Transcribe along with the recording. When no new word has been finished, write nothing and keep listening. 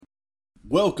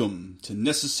Welcome to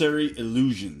Necessary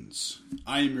Illusions.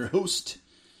 I am your host,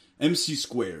 MC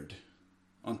Squared.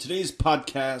 On today's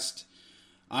podcast,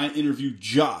 I interview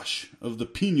Josh of the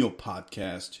Pineal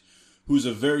podcast, who is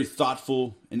a very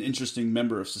thoughtful and interesting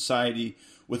member of society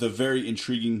with a very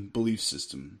intriguing belief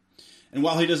system. And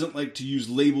while he doesn't like to use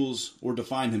labels or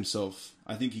define himself,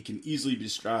 I think he can easily be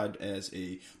described as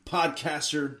a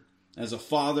podcaster, as a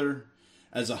father,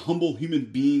 as a humble human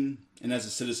being, and as a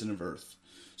citizen of Earth.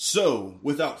 So,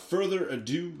 without further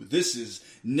ado, this is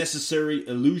Necessary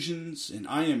Illusions, and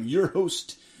I am your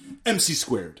host, MC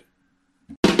Squared.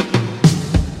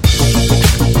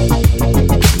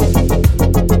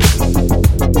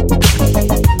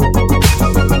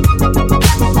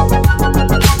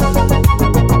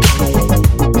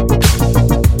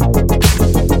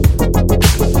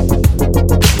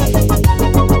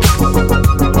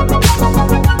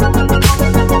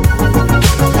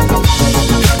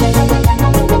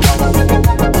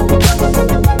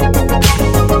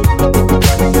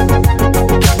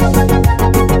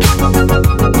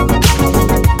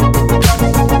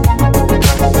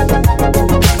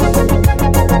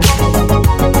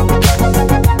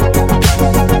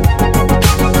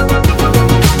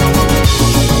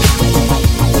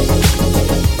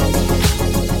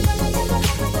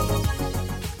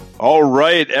 All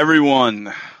right,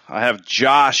 everyone. I have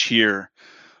Josh here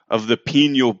of the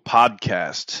Pineal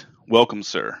podcast. Welcome,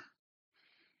 sir.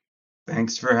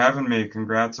 Thanks for having me.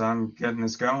 Congrats on getting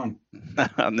this going.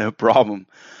 No problem.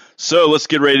 So let's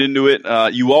get right into it.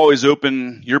 You always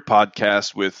open your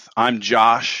podcast with, "I'm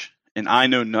Josh, and I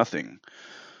know nothing."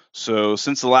 So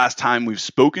since the last time we've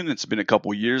spoken, it's been a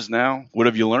couple years now. What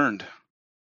have you learned?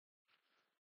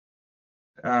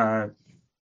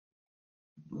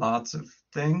 Lots of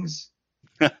things,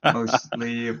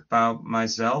 mostly about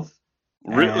myself.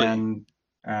 Really? And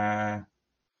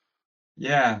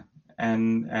yeah,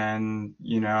 and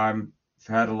you know, I've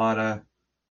had a lot of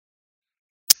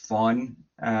fun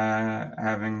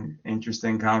having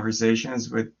interesting conversations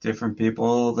with different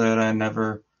people that I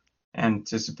never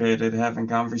anticipated having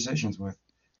conversations with.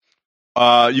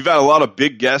 You've had a lot of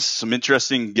big guests, some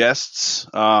interesting guests.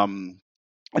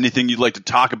 Anything you'd like to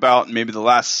talk about in maybe the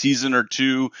last season or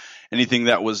two? Anything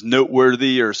that was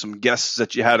noteworthy, or some guests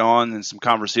that you had on and some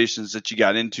conversations that you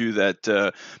got into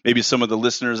that maybe some of the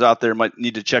listeners out there might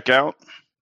need to check out?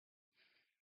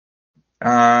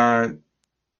 My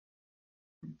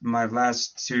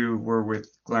last two were with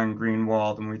Glenn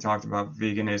Greenwald, and we talked about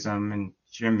veganism, and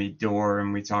Jimmy Dore,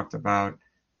 and we talked about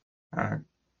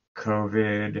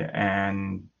COVID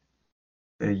and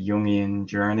the Jungian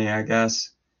journey, I guess.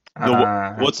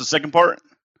 What's the second part?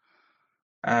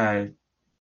 Carl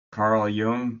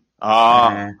Jung.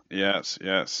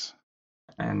 Yes.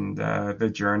 And the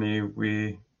journey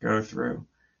we go through,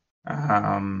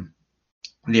 the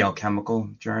alchemical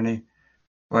journey.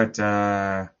 But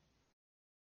yeah,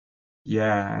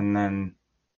 and then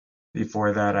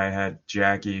before that, I had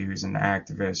Jackie, who's an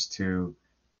activist, who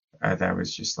that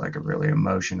was just like a really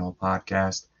emotional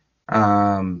podcast.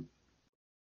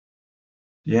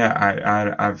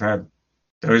 Yeah, I've had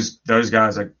those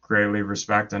guys I greatly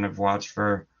respect and have watched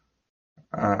for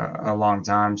a long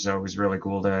time, so it was really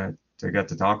cool to get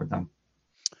to talk with them.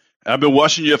 I've been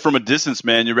watching you from a distance,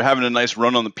 man. You're having a nice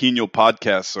run on the Pineal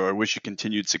podcast, so I wish you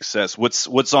continued success. What's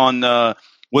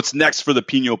next for the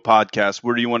Pineal podcast?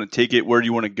 Where do you want to take it? Where do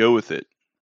you want to go with it?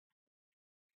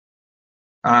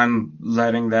 I'm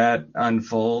letting that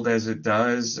unfold as it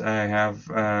does. I have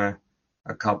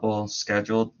a couple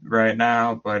scheduled right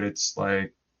now, but it's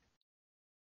like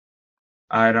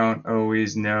I don't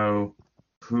always know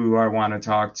who I want to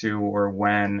talk to or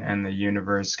when, and the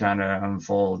universe kind of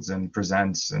unfolds and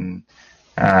presents, and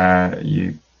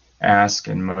you ask,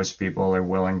 and most people are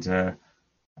willing to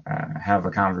have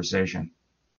a conversation.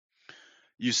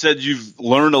 You said you've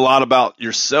learned a lot about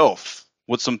yourself.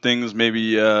 What's some things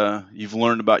maybe you've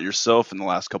learned about yourself in the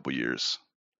last couple years?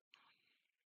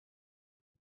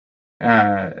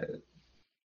 That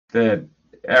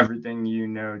everything you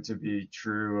know to be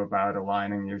true about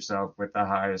aligning yourself with the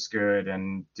highest good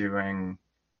and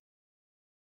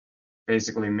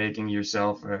basically making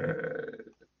yourself a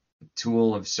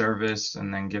tool of service,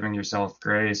 and then giving yourself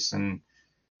grace and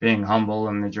being humble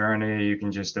in the journey. You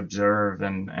can just observe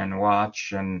and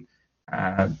watch, and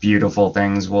beautiful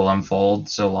things will unfold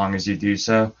so long as you do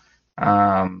so.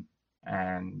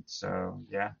 And so,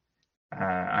 yeah,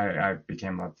 I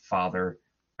became a father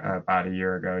about a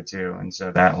year ago too, and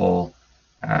so that whole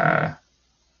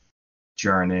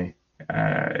journey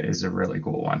is a really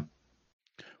cool one.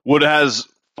 What has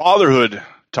fatherhood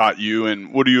taught you,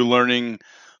 and what are you learning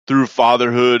through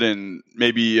fatherhood, and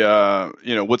maybe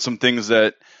what some things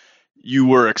that you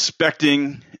were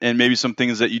expecting, and maybe some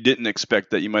things that you didn't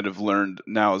expect that you might have learned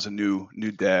now as a new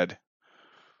dad.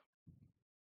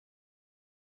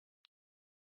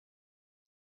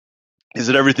 Is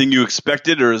it everything you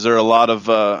expected, or is there a lot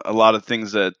of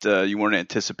things that you weren't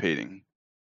anticipating?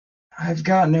 I've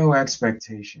got no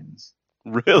expectations.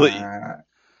 Really?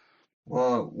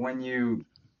 Well, when you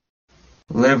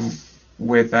live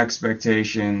with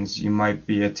expectations, you might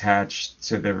be attached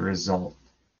to the result.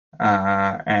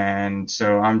 And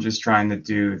so I'm just trying to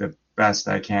do the best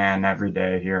I can every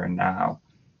day here and now.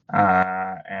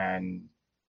 And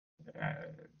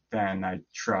then I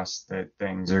trust that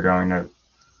things are going to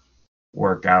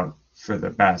work out for the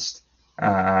best.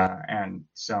 And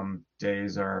some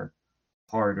days are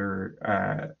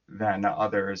harder than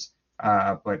others.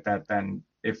 But that then,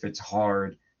 if it's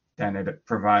hard, then it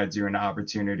provides you an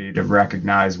opportunity to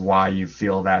recognize why you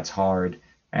feel that's hard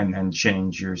and then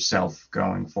change yourself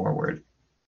going forward.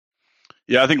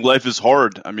 Yeah, I think life is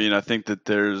hard. I mean, I think that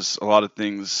there's a lot of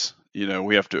things,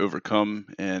 we have to overcome,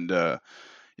 and yeah,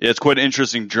 it's quite an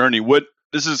interesting journey.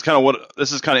 This is kind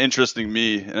of interesting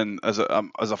me, and as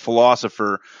a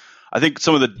philosopher, I think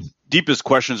some of the deepest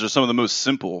questions are some of the most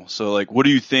simple. So, like, what do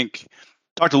you think?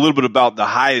 Talked a little bit about the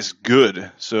highest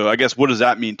good. So, I guess, what does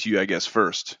that mean to you? I guess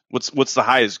first, what's the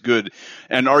highest good?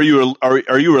 And are you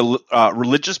a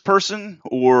religious person,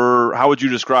 or how would you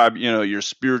describe your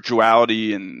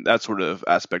spirituality and that sort of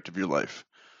aspect of your life?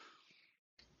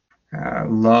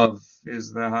 Love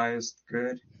is the highest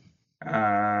good,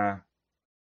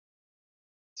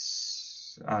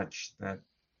 such that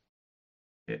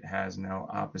it has no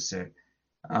opposite.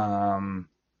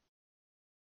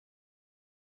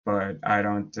 But I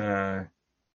don't. I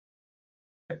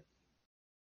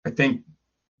think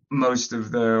most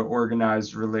of the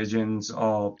organized religions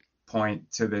all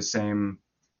point to the same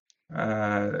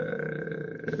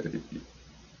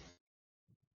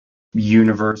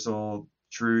universal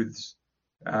truths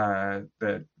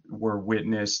that were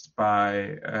witnessed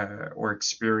by or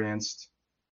experienced.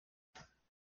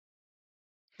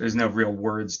 There's no real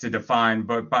words to define,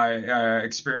 but by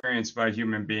experienced by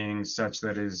human beings, such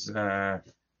that is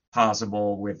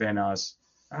possible within us,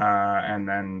 and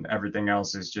then everything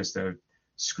else is just a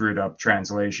screwed up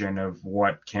translation of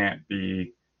what can't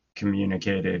be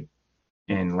communicated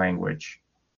in language.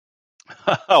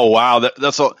 Oh wow,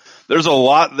 there's a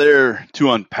lot there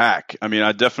to unpack. I mean,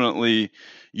 I definitely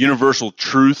universal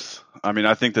truth. I mean,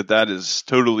 I think that is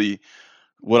totally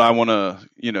what I want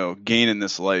to gain in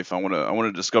this life. I want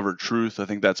to discover truth. I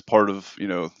think that's part of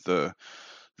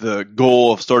the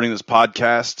goal of starting this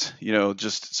podcast.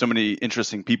 Just so many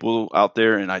interesting people out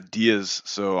there and ideas.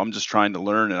 So I'm just trying to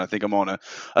learn, and I think I'm on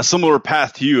a similar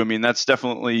path to you. I mean, that's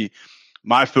definitely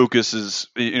my focus is,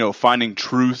 finding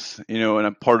truth, and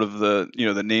I'm part of the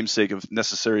namesake of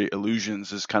Necessary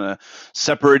Illusions is kind of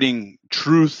separating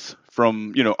truth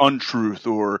from, untruth,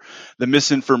 or the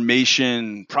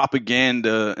misinformation,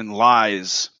 propaganda, and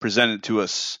lies presented to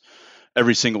us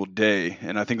every single day.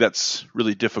 And I think that's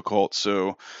really difficult.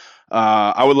 So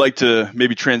I would like to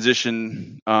maybe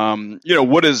transition,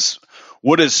 what is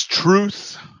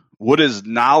truth? What is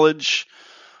knowledge?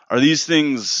 Are these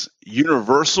things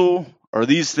universal? Are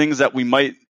these things that we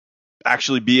might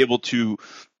actually be able to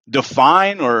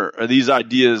define, or are these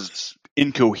ideas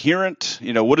incoherent?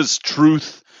 What is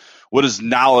truth? What is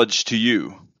knowledge to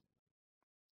you?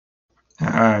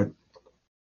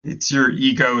 It's your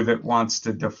ego that wants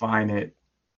to define it.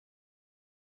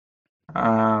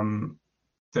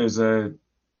 There's a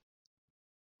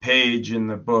page in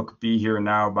the book Be Here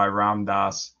Now by Ram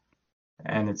Dass,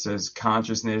 and it says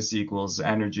consciousness equals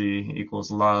energy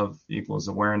equals love equals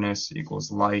awareness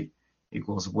equals light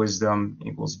equals wisdom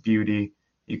equals beauty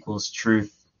equals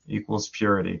truth equals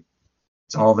purity.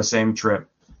 It's all the same trip.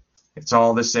 It's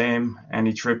all the same.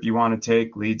 Any trip you want to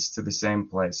take leads to the same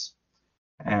place.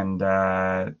 And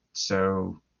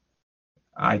so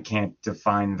I can't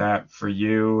define that for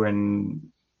you, and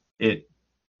it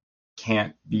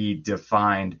can't be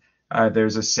defined.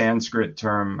 There's a Sanskrit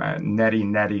term, neti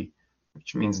neti,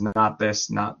 which means not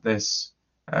this, not this.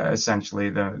 Essentially,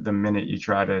 the minute you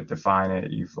try to define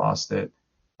it, you've lost it.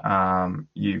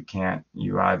 You can't.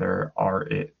 You either are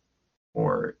it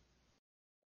or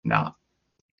not.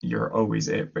 You're always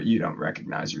it, but you don't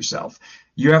recognize yourself.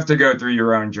 You have to go through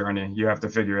your own journey. You have to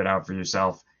figure it out for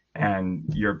yourself, and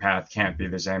your path can't be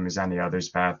the same as any other's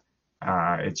path.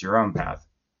 It's your own path,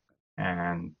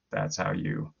 and that's how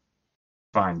you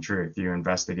find truth. You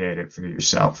investigate it for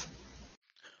yourself.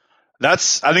 I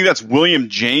think that's William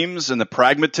James and the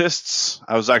Pragmatists.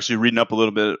 I was actually reading up a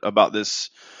little bit about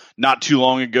this not too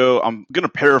long ago. I'm going to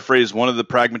paraphrase one of the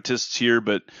pragmatists here,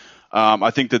 but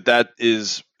I think that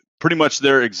is pretty much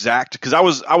their exact, because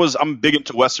I'm big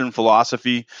into Western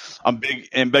philosophy. I'm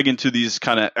big into these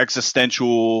kind of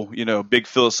existential, big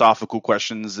philosophical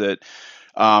questions that,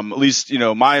 at least,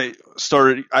 I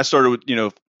started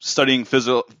with, studying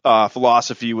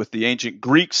philosophy with the ancient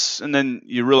Greeks, and then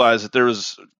you realize that there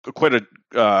was quite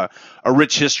a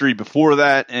rich history before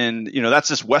that, and that's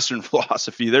just Western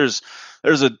philosophy. There's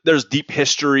deep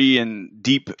history and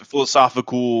deep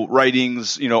philosophical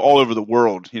writings, all over the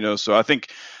world. So I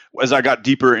think as I got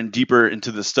deeper and deeper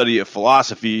into the study of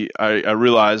philosophy, I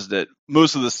realized that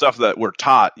most of the stuff that we're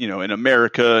taught, in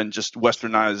America and just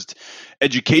Westernized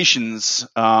educations,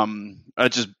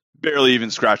 just barely even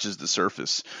scratches the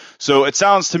surface. So it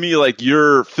sounds to me like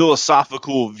your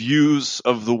philosophical views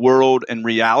of the world and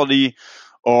reality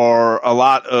are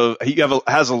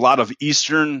has a lot of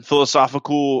Eastern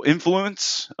philosophical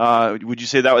influence. Would you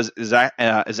say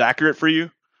that is accurate for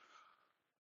you?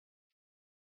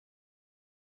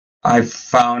 I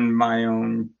found my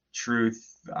own truth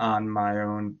on my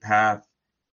own path.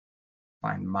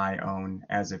 Find my own,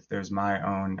 as if there's my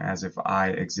own, as if I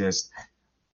exist.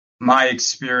 My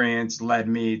experience led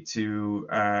me to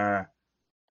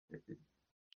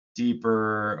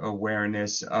deeper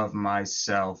awareness of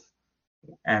myself,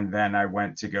 and then I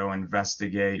went to go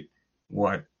investigate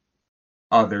what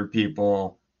other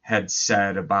people had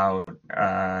said about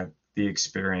the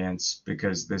experience,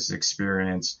 because this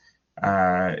experience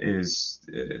is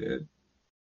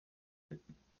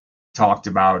talked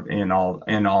about in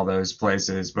all those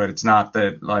places. But it's not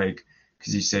that, like,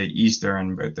 because you say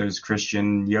Eastern, but there's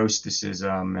Christian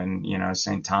Gnosticism and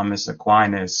St. Thomas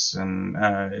Aquinas, and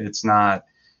it's not.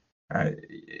 And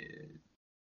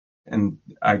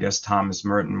I guess Thomas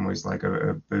Merton was like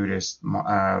a Buddhist,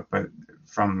 but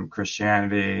from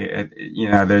Christianity,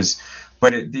 these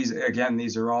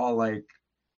are all like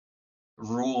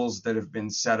rules that have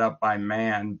been set up by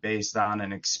man based on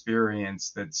an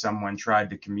experience that someone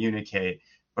tried to communicate.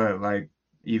 But like,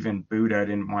 even Buddha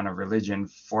didn't want a religion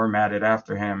formatted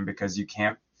after him, because you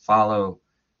can't follow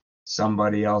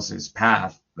somebody else's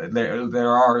path.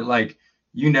 There are, like,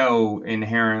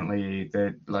 inherently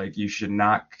that, like, you should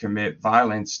not commit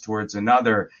violence towards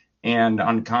another, and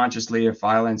unconsciously, if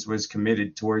violence was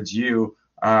committed towards you,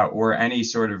 or any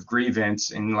sort of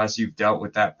grievance, unless you've dealt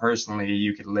with that personally,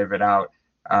 you could live it out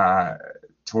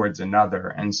towards another.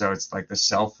 And so it's like the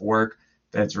self-work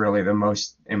that's really the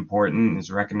most important,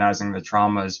 is recognizing the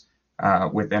traumas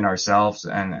within ourselves,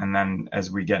 and then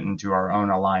as we get into our own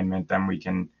alignment, then we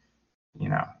can,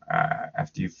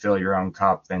 after you fill your own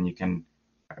cup, then you can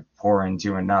pour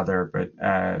into another. But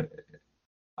I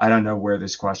don't know where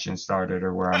this question started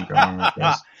or where I'm going with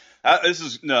this. This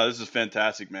is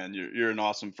fantastic, man. You're an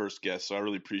awesome first guest, so I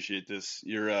really appreciate this.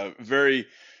 You're very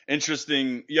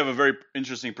interesting. You have a very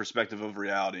interesting perspective of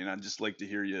reality, and I just like to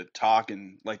hear you talk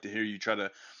and like to hear you try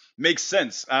to make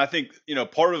sense. And I think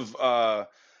part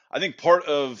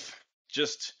of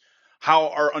just how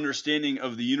our understanding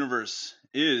of the universe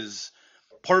is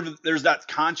part of there's that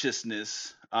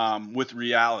consciousness with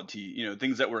reality,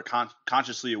 things that we're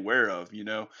consciously aware of,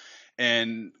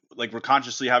 and like we're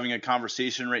consciously having a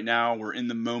conversation right now. We're in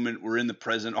the moment, we're in the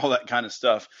present, all that kind of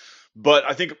stuff. But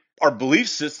I think our belief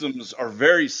systems are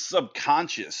very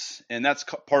subconscious, and that's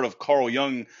part of Carl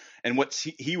Jung and what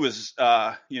he was,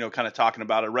 kind of talking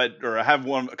about. I have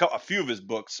a few of his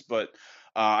books, but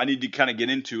I need to kind of get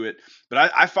into it.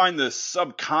 But I find the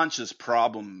subconscious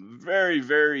problem very,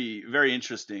 very, very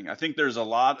interesting. I think there's a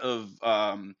lot of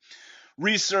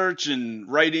research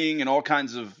and writing and all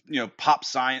kinds of pop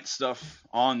science stuff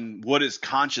on what is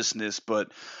consciousness,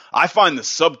 but I find the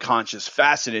subconscious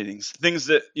fascinating, things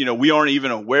that we aren't even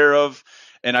aware of.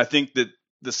 And I think that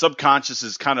the subconscious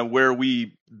is kind of where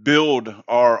we build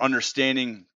our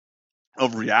understanding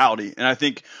of reality. And I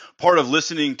think part of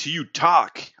listening to you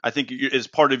talk, I think, is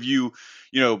part of you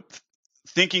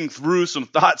thinking through some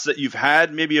thoughts that you've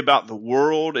had maybe about the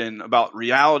world and about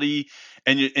reality,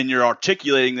 and you're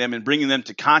articulating them and bringing them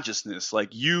to consciousness.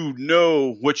 Like,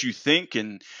 what you think,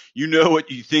 and what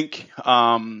you think,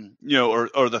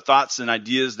 or the thoughts and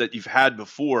ideas that you've had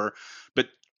before. But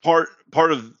part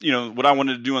of what I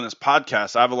wanted to do on this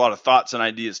podcast, I have a lot of thoughts and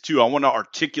ideas too. I want to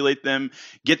articulate them,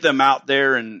 get them out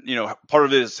there, and part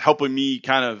of it is helping me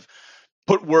kind of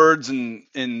put words and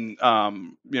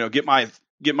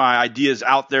get my ideas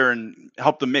out there and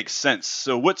help them make sense.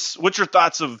 So what's your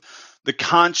thoughts of the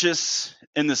conscious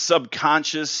and the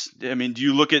subconscious? I mean, do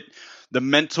you look at the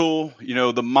mental,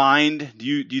 the mind. Do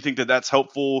you think that that's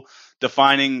helpful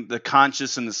defining the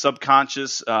conscious and the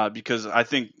subconscious? Because I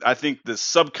think the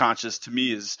subconscious to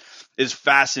me is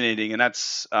fascinating, and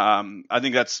that's I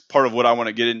think that's part of what I want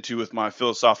to get into with my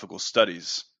philosophical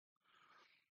studies.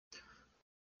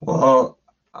 Well,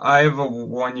 I have a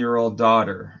 1-year-old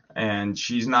daughter, and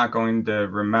she's not going to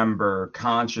remember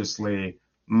consciously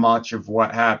much of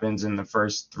what happens in the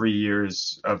first 3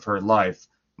 years of her life,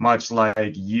 much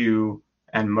like you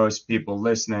and most people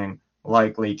listening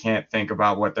likely can't think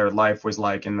about what their life was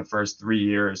like in the first 3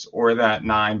 years or that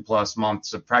 9+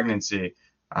 months of pregnancy.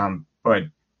 But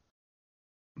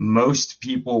most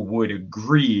people would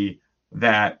agree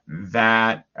that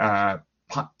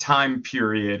time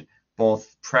period,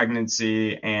 both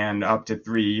pregnancy and up to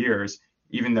 3 years,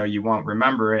 even though you won't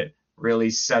remember it, really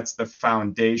sets the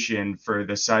foundation for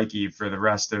the psyche for the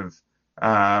rest of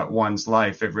one's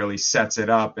life. It really sets it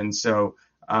up. And so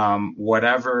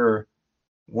whatever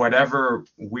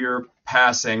we're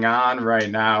passing on right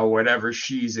now, whatever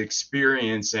she's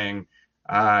experiencing,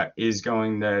 is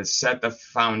going to set the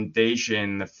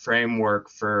foundation, the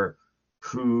framework for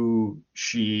who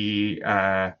she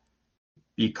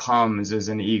becomes as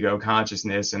an ego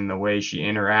consciousness and the way she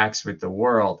interacts with the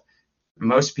world.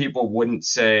 Most people wouldn't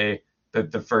say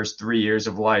that the first 3 years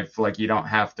of life, like, you don't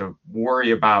have to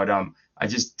worry about them. I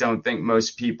just don't think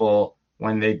most people,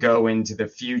 when they go into the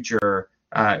future,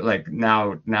 like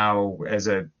now as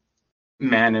a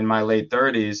man in my late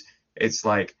 30s, it's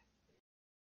like,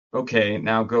 okay,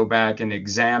 now go back and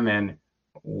examine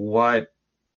what's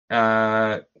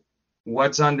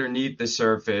underneath the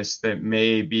surface that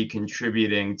may be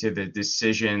contributing to the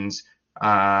decisions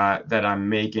that I'm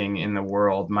making in the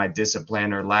world, my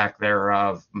discipline or lack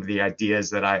thereof, the ideas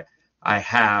that I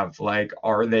have. Like,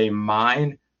 are they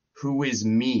mine? Who is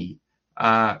me?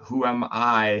 Who am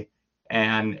I?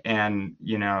 And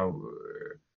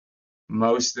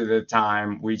most of the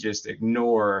time we just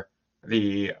ignore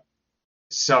the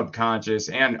subconscious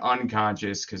and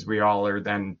unconscious, because we all are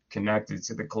then connected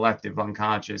to the collective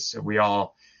unconscious. So we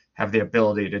all have the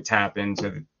ability to tap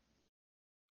into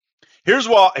Here's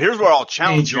where I'll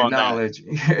challenge you on knowledge.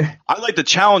 that. I'd like to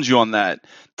challenge you on that.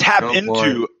 Tap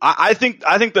into. I think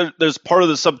that there's part of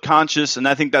the subconscious, and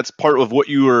I think that's part of what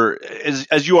you were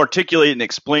as you articulate and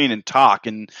explain and talk,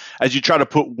 and as you try to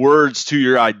put words to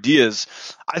your ideas.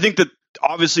 I think that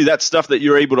obviously that stuff that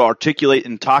you're able to articulate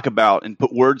and talk about and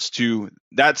put words to,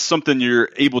 that's something you're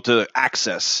able to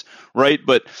access, right?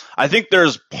 But I think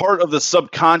there's part of the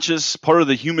subconscious, part of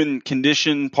the human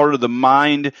condition, part of the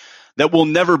mind that we'll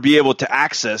never be able to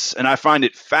access. And I find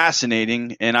it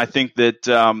fascinating. And I think that,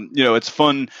 it's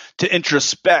fun to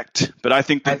introspect, but I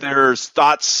think that there's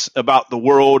thoughts about the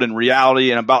world and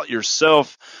reality and about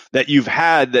yourself that you've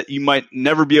had that you might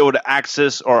never be able to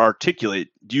access or articulate.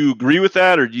 Do you agree with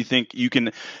that? Or do you think you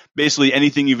can basically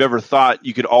anything you've ever thought,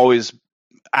 you could always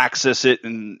access it?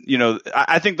 And,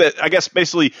 I think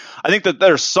that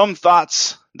there's some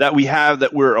thoughts that we have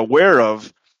that we're aware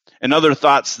of, and other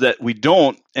thoughts that we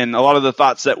don't. And a lot of the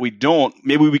thoughts that we don't,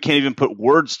 maybe we can't even put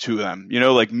words to them,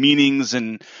 like meanings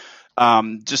and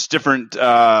just different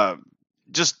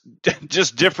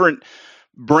different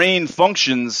brain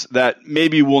functions that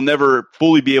maybe we'll never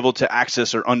fully be able to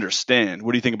access or understand.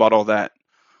 What do you think about all that?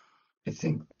 I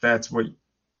think that's what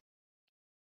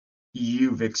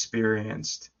you've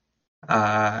experienced.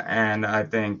 And I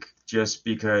think just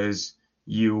because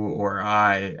you or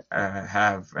I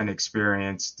have an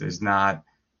experience does not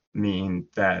mean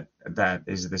that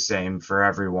is the same for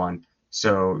everyone.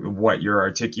 So what you're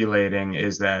articulating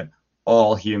is that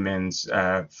all humans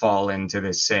fall into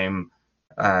this same,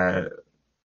 I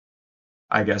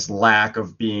guess, lack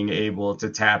of being able to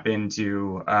tap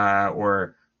into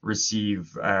or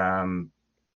receive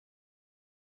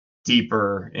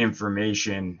deeper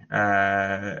information.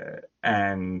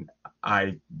 And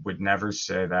I would never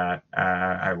say that.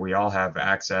 We all have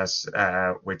access,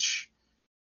 which.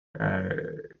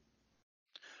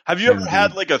 Have you ever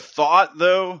had like a thought,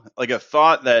 though? Like a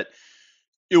thought that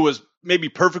it was maybe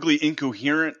perfectly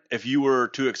incoherent if you were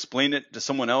to explain it to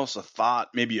someone else, a thought,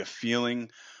 maybe a feeling,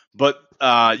 but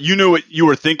you knew what you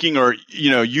were thinking, or,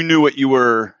 you knew what you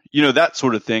were, that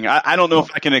sort of thing. I don't know if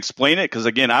I can explain it, because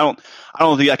again, I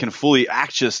don't think I can fully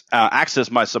access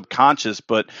my subconscious,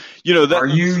 but are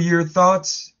you your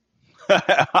thoughts?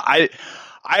 I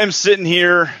am sitting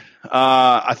here.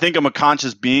 I think I'm a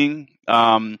conscious being.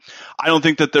 I don't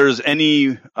think that there's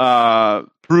any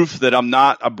proof that I'm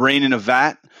not a brain in a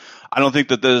vat. I don't think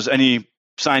that there's any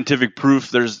scientific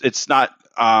proof. It's not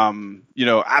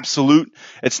absolute.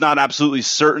 It's not absolutely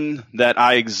certain that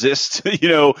I exist,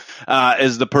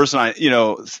 as the person I,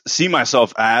 see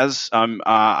myself as.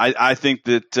 I think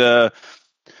that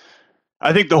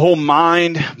I think the whole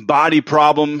mind body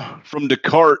problem from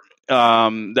Descartes,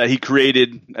 that he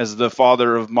created as the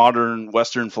father of modern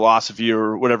Western philosophy,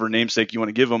 or whatever namesake you want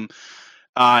to give him.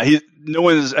 No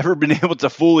one has ever been able to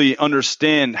fully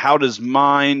understand how does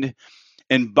mind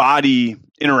and body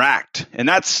interact, and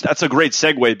that's a great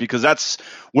segue, because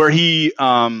where he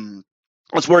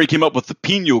that's where he came up with the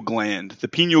pineal gland. The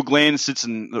pineal gland sits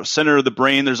in the center of the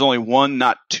brain. There's only one,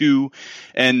 not two.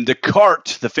 And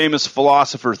Descartes, the famous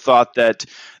philosopher, thought that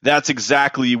that's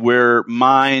exactly where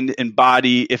mind and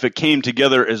body, if it came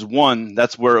together as one,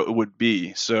 that's where it would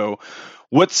be. So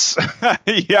what's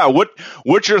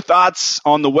what's your thoughts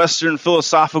on the Western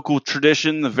philosophical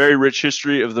tradition, the very rich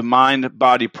history of the mind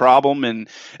body problem? And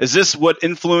is this what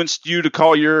influenced you to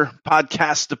call your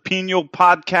podcast the Pineal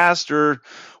Podcast, or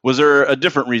was there a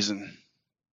different reason?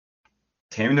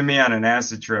 Came to me on an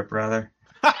acid trip, brother.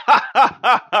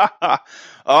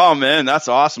 Oh man, that's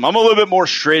awesome. I'm a little bit more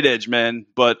straight edge, man,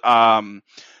 but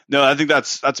no, I think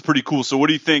that's pretty cool. So what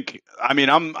do you think? I mean,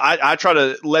 I try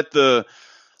to let the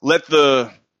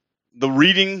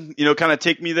reading, kind of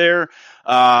take me there.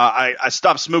 I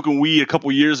stopped smoking weed a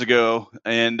couple years ago,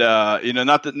 and not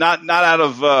out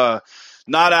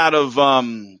of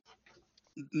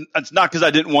it's not because I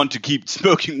didn't want to keep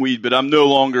smoking weed, but I'm no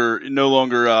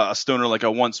longer a stoner like I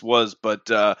once was. But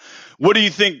what do you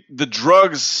think the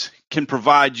drugs can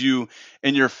provide you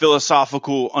in your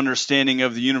philosophical understanding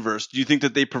of the universe? Do you think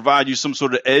that they provide you some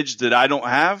sort of edge that I don't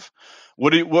have?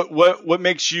 What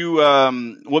makes you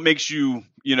what makes you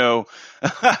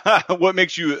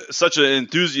such an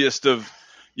enthusiast of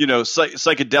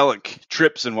psychedelic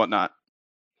trips and whatnot?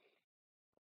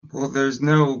 Well, there's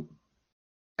no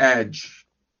edge.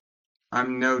 I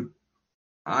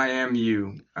am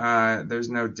you. There's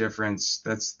no difference.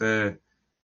 That's the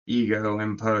ego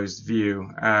imposed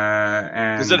view.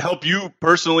 And does it help you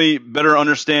personally better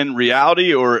understand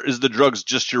reality, or is the drugs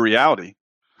just your reality?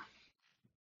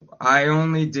 I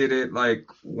only did it like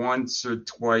once or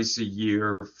twice a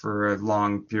year for a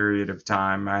long period of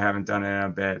time. I haven't done it in a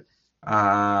bit.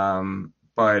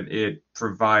 But it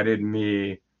provided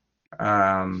me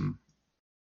a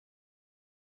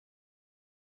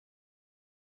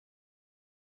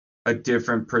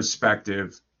different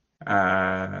perspective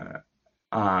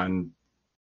on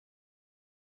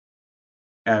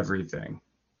everything.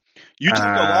 You talk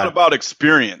a lot about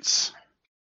experience.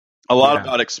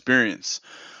 About experience.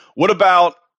 What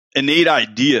about innate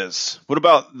ideas? What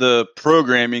about the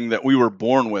programming that we were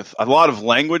born with? A lot of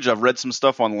language. I've read some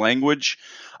stuff on language.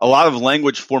 A lot of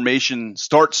language formation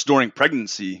starts during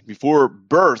pregnancy. Before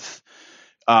birth,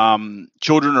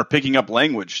 children are picking up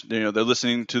language. They're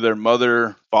listening to their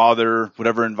mother, father,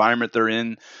 whatever environment they're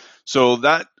in. So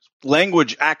that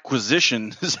language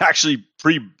acquisition is actually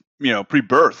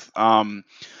pre-birth.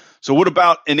 So what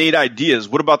about innate ideas?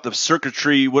 What about the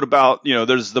circuitry? What about,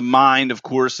 there's the mind, of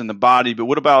course, and the body, but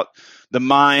what about the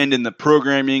mind and the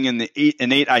programming and the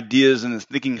innate ideas and the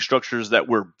thinking structures that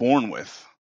we're born with?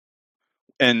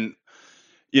 And,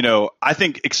 I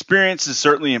think experience is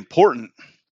certainly important,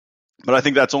 but I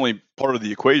think that's only part of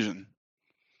the equation.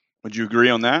 Would you agree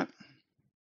on that?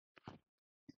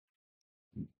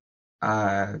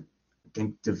 I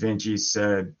think Da Vinci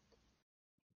said,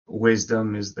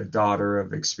 wisdom is the daughter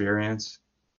of experience.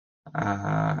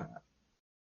 I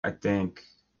think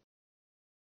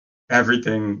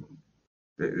everything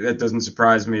that doesn't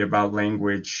surprise me about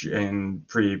language in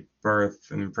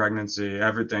pre-birth and pregnancy,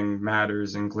 everything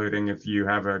matters, including if you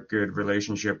have a good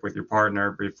relationship with your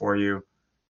partner before you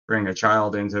bring a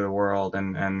child into the world,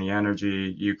 and the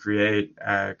energy you create,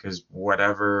 because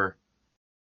whatever,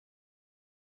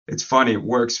 it's funny, it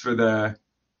works for the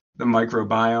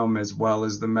microbiome as well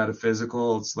as the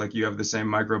metaphysical. It's like you have the same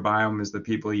microbiome as the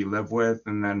people you live with,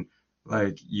 and then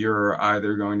like you're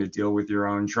either going to deal with your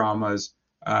own traumas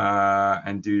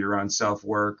and do your own self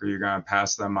work, or you're going to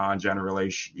pass them on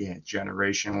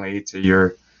generationally to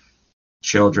your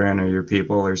children or your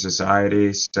people or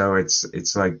society. So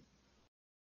it's like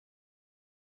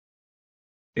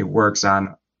it works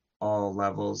on all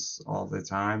levels all the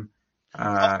time.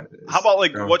 How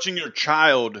about watching your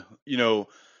child,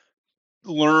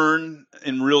 learn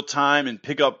in real time and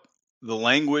pick up the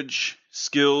language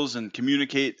skills and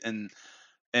communicate, and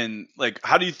like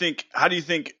how do you think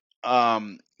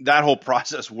that whole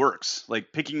process works,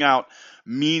 like picking out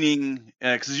meaning,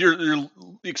 because you're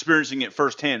experiencing it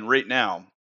firsthand right now?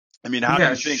 I mean, how do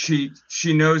you think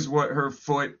she knows what her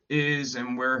foot is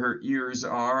and where her ears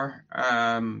are,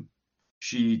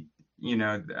 she,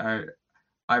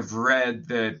 I've read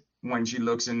that when she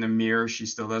looks in the mirror, she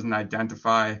still doesn't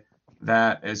identify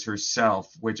that as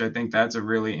herself, which I think that's a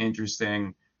really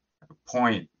interesting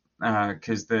point,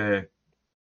 because it's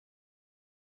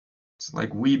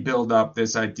like we build up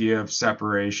this idea of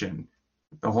separation.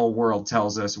 The whole world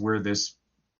tells us we're this.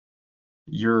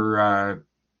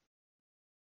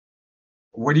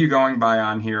 What are you going by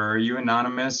on here? Are you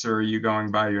anonymous or are you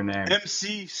going by your name?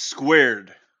 MC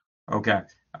squared. Okay.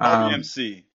 Call me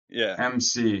MC. Yeah.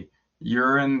 MC.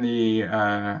 You're in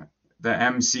the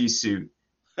MC suit,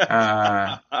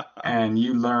 and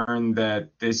you learn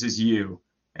that this is you,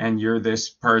 and you're this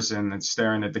person that's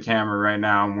staring at the camera right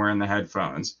now and wearing the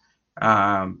headphones.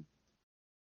 But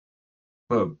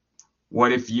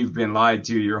what if you've been lied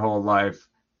to your whole life,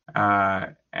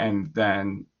 and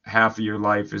then half of your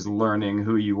life is learning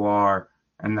who you are,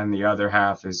 and then the other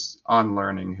half is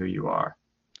unlearning who you are?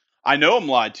 I know I'm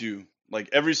lied to like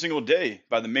every single day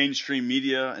by the mainstream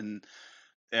media and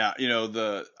yeah,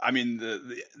 the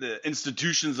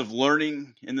institutions of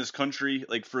learning in this country.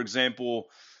 Like for example,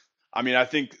 I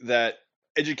think that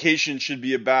education should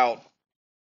be about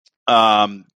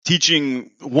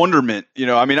teaching wonderment.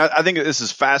 I think this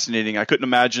is fascinating. I couldn't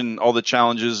imagine all the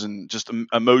challenges and just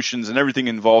emotions and everything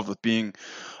involved with being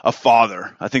a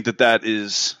father. I think that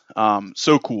is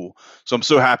so cool. So I'm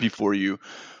so happy for you.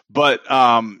 But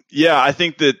yeah, I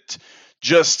think that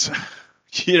just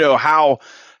how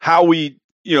we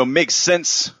make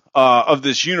sense of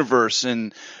this universe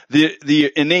and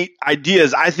the innate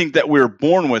ideas I think that we're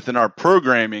born with in our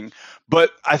programming.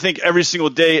 But I think every single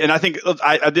day, and I think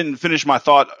I didn't finish my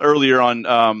thought earlier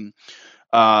on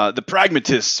the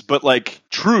pragmatists, but like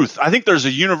truth. I think there's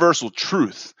a universal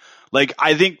truth. Like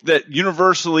I think that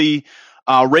universally,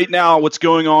 right now, what's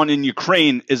going on in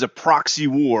Ukraine is a proxy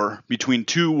war between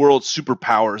two world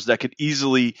superpowers that could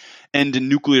easily end in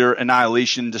nuclear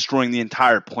annihilation, destroying the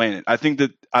entire planet. I think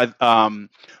that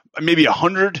maybe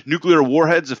 100 nuclear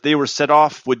warheads, if they were set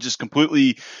off, would just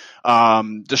completely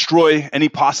destroy any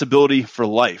possibility for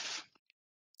life.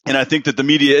 And I think that the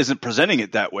media isn't presenting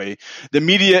it that way. The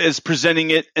media is presenting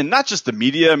it, and not just the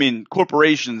media. I mean,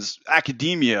 corporations,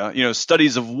 academia,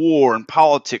 studies of war and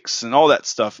politics and all that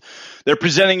stuff. They're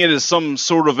presenting it as some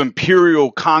sort of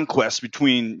imperial conquest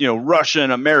between, Russia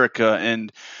and America.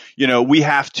 And, we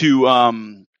have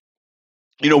to,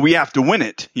 we have to win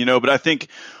it, but I think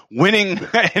winning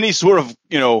any sort of,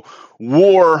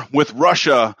 war with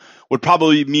Russia would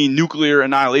probably mean nuclear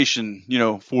annihilation,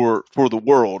 for the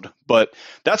world. But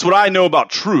that's what I know about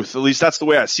truth. At least that's the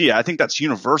way I see it. I think that's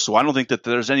universal. I don't think that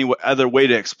there's any other way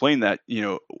to explain that,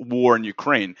 war in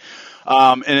Ukraine.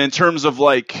 And in terms of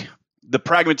like the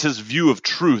pragmatist view of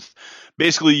truth,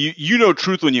 basically you know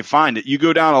truth when you find it. You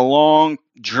go down a long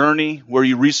journey where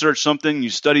you research something, you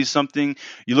study something,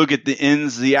 you look at the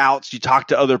ins, the outs, you talk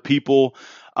to other people.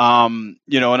 And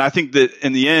I think that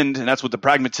in the end, and that's what the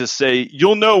pragmatists say,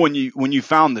 you'll know when you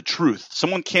found the truth.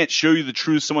 Someone can't show you the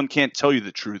truth. Someone can't tell you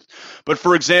the truth. But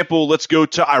for example, let's go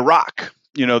to Iraq.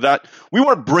 That we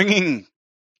weren't bringing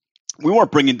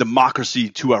democracy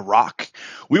to Iraq.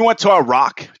 We went to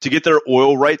Iraq to get their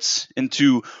oil rights and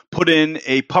to put in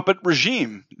a puppet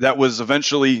regime that was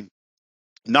eventually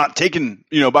not taken,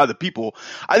 by the people.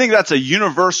 I think that's a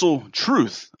universal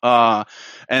truth. And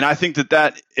I think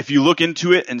that if you look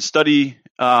into it and study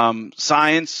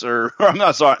science, or I'm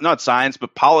not science,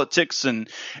 but politics and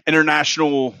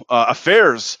international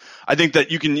affairs, I think that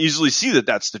you can easily see that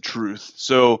that's the truth.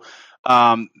 So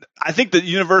I think that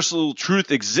universal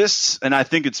truth exists, and I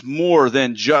think it's more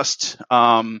than just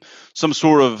some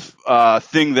sort of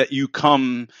thing that you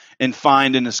come and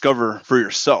find and discover for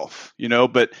yourself,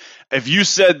 But if you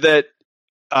said that,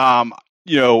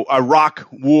 Iraq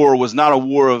war was not a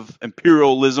war of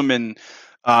imperialism and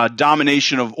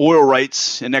domination of oil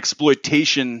rights and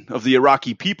exploitation of the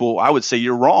Iraqi people, I would say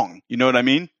you're wrong. You know what I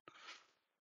mean?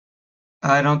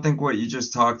 I don't think what you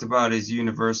just talked about is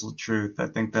universal truth. I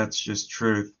think that's just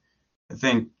truth. I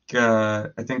think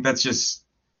that's just,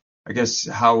 I guess,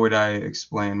 how would I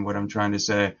explain what I'm trying to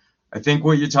say? I think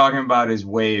what you're talking about is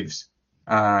waves,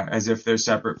 as if they're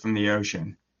separate from the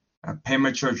ocean.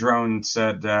 Pema Chodron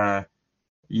said,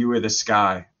 "You are the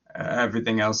sky.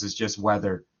 Everything else is just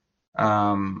weather."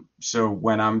 So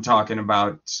when I'm talking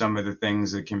about some of the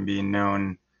things that can be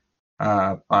known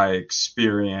by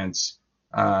experience,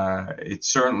 it's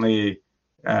certainly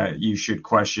you should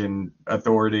question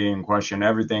authority and question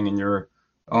everything in your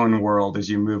own world as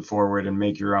you move forward and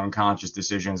make your own conscious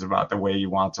decisions about the way you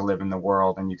want to live in the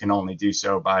world. And you can only do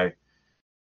so by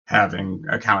having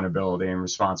accountability and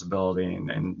responsibility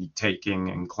and taking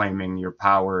and claiming your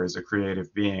power as a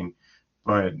creative being.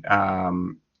 but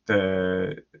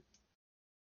the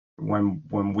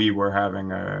when we were having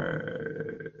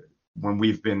when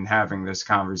we've been having this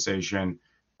conversation,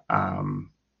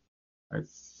 I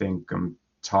think I'm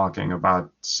talking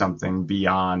about something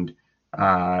beyond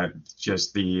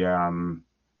just the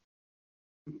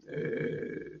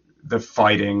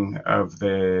fighting of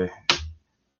the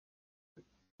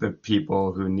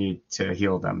people who need to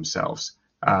heal themselves.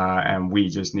 And we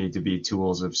just need to be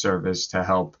tools of service to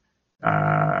help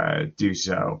do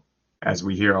so. As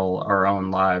we heal our own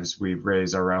lives, we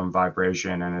raise our own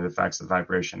vibration, and it affects the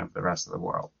vibration of the rest of the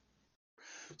world.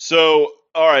 So,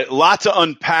 all right, a lot to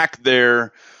unpack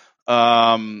there.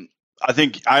 I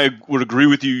think I would agree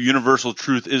with you. Universal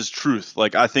truth is truth.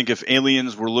 Like, I think if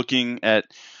aliens were looking at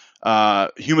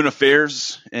human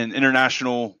affairs and in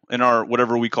our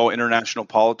whatever we call international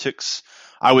politics,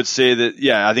 I would say that,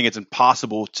 yeah, I think it's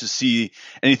impossible to see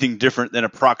anything different than a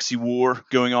proxy war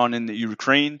going on in the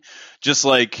Ukraine, just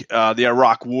like the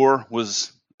Iraq War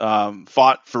was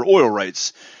fought for oil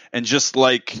rights, and just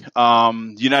like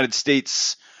the United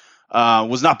States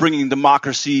was not bringing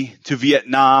democracy to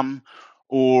Vietnam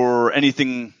or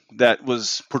anything that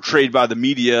was portrayed by the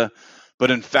media,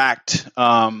 but in fact,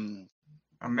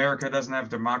 America doesn't have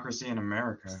democracy in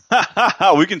America.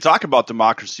 we can talk about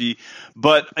democracy,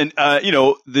 but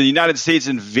the United States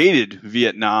invaded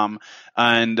Vietnam,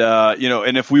 and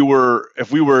and if we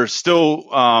were still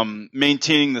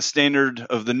maintaining the standard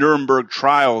of the Nuremberg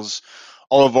trials,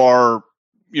 all of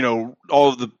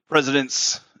the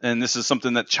presidents, and this is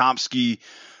something that Chomsky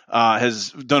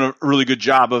has done a really good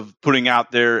job of putting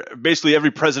out there. Basically, every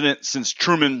president since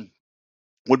Truman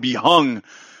would be hung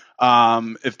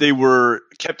if they were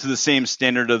kept to the same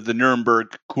standard of the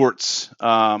Nuremberg courts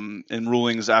and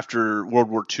rulings after World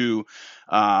War II,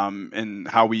 and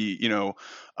how we,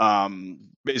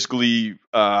 basically,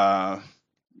 how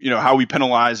we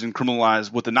penalize and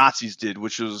criminalize what the Nazis did,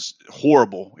 which was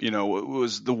horrible. It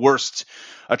was the worst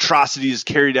atrocities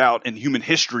carried out in human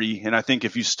history. And I think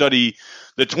if you study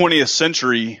the 20th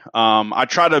century, I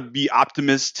try to be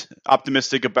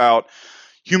optimistic about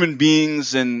human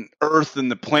beings and Earth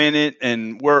and the planet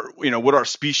and where, what our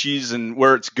species and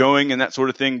where it's going and that sort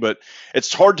of thing. But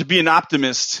it's hard to be an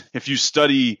optimist if you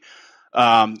study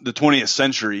the 20th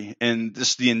century and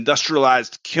just the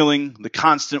industrialized killing, the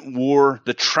constant war,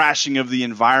 the trashing of the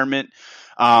environment.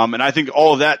 And I think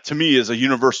all of that to me is a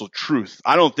universal truth.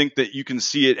 I don't think that you can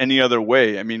see it any other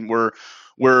way. I mean, we're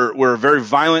a very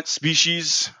violent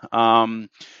species, and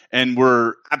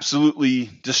we're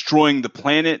absolutely destroying the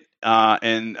planet.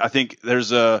 And I think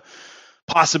there's a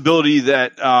possibility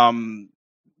that that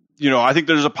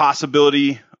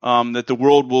the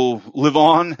world will live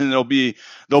on, and there'll be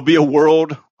a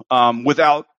world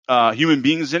without human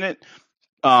beings in it,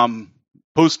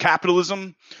 post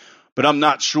capitalism. But I'm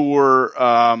not sure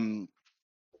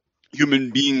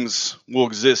human beings will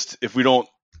exist if we don't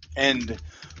end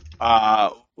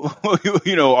our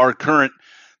current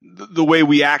the way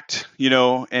we act,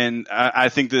 and I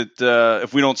think that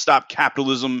if we don't stop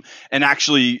capitalism and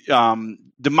actually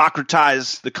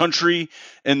democratize the country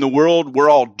and the world, we're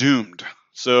all doomed.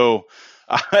 So,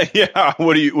 yeah,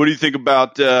 what do you think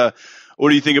about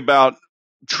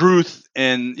truth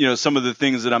and some of the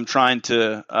things that I'm trying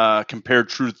to compare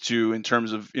truth to in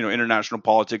terms of international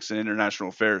politics and international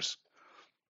affairs?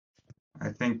 I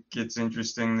think it's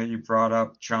interesting that you brought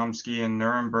up Chomsky and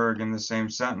Nuremberg in the same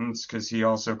sentence, because he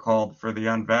also called for the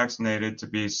unvaccinated to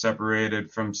be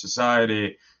separated from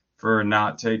society for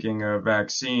not taking a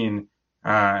vaccine,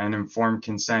 and informed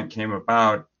consent came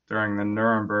about during the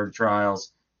Nuremberg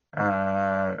trials.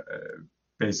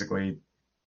 Basically,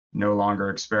 no longer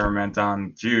experiment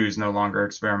on Jews, no longer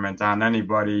experiment on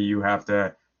anybody. You have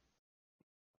to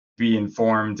be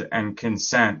informed and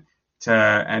consent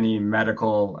to any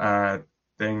medical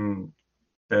thing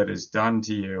that is done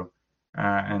to you.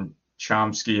 And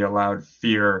Chomsky allowed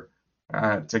fear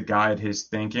to guide his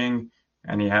thinking,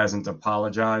 and he hasn't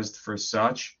apologized for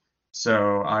such.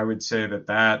 So I would say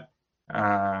that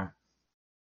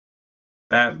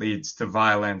leads to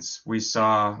violence. We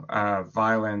saw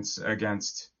violence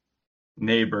against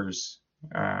neighbors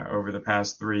over the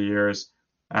past 3 years,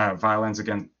 violence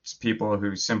against people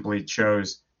who simply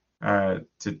chose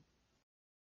to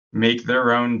make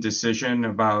their own decision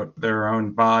about their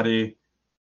own body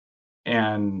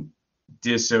and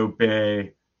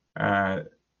disobey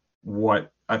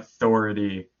what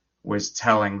authority was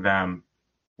telling them,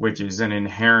 which is an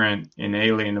inherent,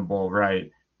 inalienable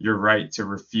right. Your right to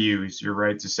refuse, your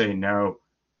right to say no,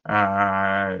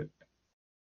 and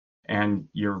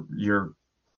your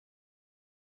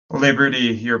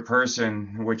liberty, your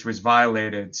person, which was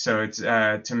violated. So it's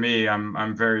to me,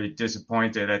 I'm very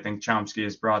disappointed. I think Chomsky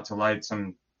has brought to light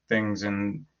some things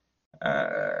and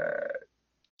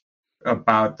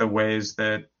about the ways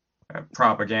that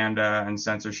propaganda and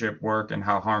censorship work and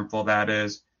how harmful that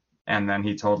is. And then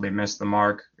he totally missed the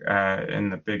mark in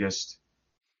the biggest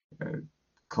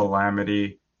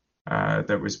calamity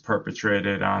that was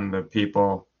perpetrated on the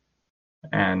people.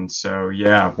 And so,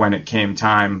 yeah, when it came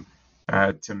time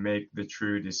to make the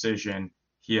true decision,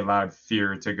 he allowed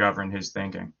fear to govern his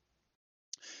thinking.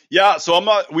 Yeah, so I'm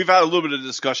not. We've had a little bit of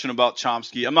discussion about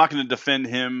Chomsky. I'm not going to defend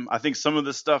him. I think some of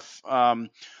the stuff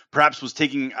perhaps was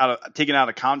taken out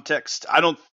of context. I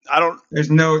don't.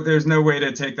 There's no way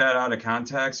to take that out of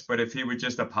context. But if he would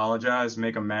just apologize,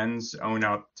 make amends, own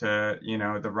up to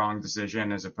the wrong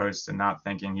decision, as opposed to not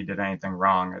thinking he did anything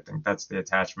wrong, I think that's the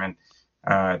attachment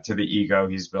to the ego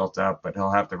he's built up. But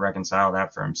he'll have to reconcile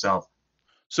that for himself.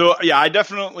 So yeah, I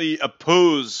definitely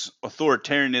oppose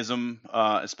authoritarianism,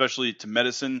 especially to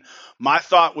medicine. My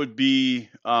thought would be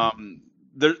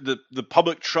the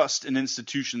public trust in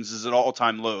institutions is at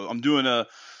all-time low. I'm doing a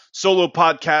solo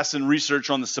podcast and research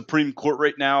on the Supreme Court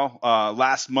right now.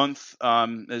 Last month,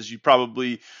 as you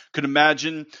probably could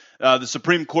imagine, the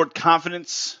Supreme Court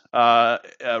confidence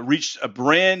reached a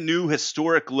brand new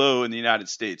historic low in the United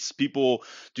States. People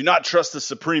do not trust the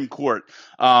Supreme Court.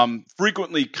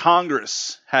 Frequently,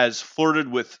 Congress has flirted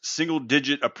with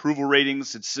single-digit approval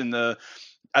ratings.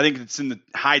 I think it's in the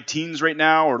high teens right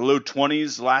now, or low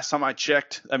 20s. Last time I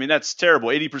checked, I mean that's terrible.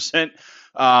 80%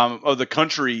 of the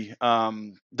country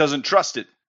doesn't trust it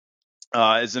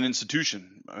as an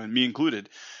institution, me included.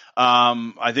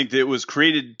 I think that it was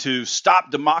created to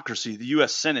stop democracy, the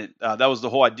U.S. Senate. That was the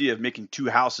whole idea of making two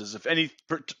houses. If any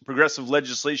progressive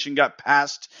legislation got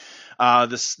passed,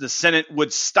 the Senate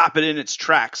would stop it in its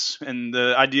tracks. And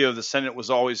the idea of the Senate was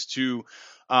always to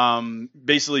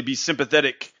basically be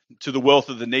sympathetic to the wealth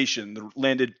of the nation, the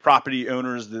landed property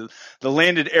owners, the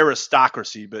landed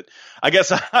aristocracy. But I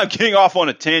guess I'm getting off on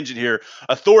a tangent here.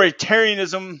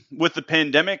 Authoritarianism with the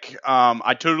pandemic.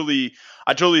 I totally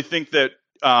think that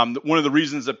one of the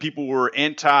reasons that people were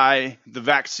anti the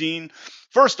vaccine,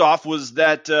 first off, was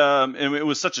that and it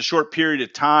was such a short period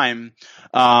of time,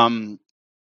 that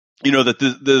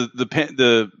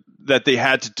that they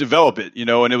had to develop it,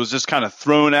 and it was just kind of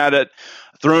thrown at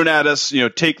us,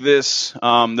 take this.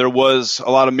 There was a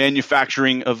lot of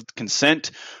manufacturing of consent.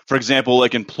 For example,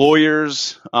 like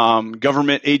employers,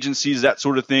 government agencies, that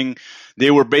sort of thing. They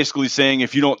were basically saying,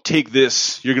 if you don't take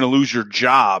this, you're going to lose your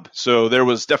job. So there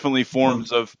was definitely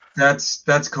forms of that's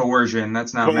coercion.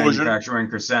 That's not coercion. Manufacturing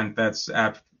consent. That's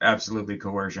absolutely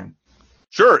coercion.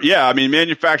 Sure. Yeah. I mean,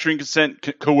 manufacturing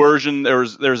consent, coercion.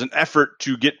 There's an effort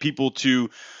to get people to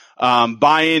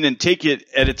buy in and take it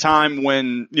at a time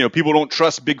when people don't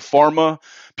trust big pharma,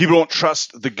 people don't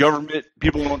trust the government,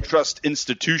 people don't trust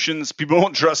institutions, people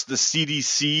don't trust the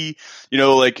CDC.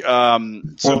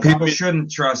 People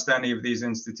shouldn't trust any of these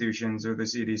institutions or the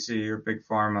CDC or big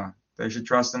pharma. They should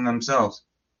trust in themselves.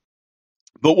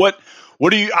 But what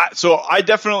do you? So I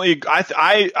definitely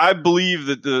I believe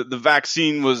that the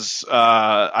vaccine was.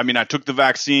 I took the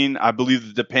vaccine. I believe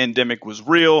that the pandemic was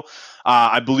real.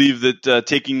 I believe that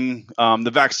taking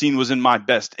the vaccine was in my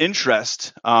best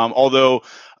interest. Although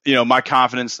my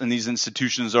confidence in these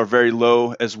institutions are very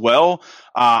low as well.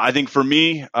 I think for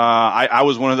me, I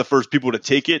was one of the first people to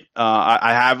take it.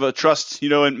 I have a trust,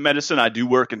 in medicine. I do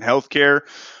work in healthcare,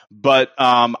 but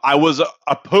I was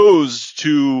opposed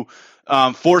to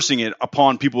forcing it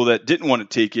upon people that didn't want to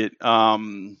take it.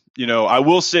 I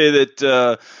will say that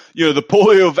the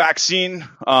polio vaccine,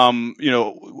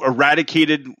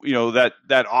 eradicated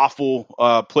that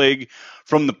awful plague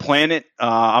from the planet.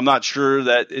 I'm not sure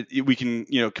that we can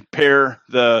compare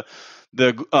the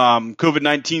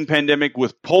COVID-19 pandemic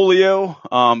with polio,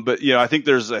 but I think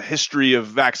there's a history of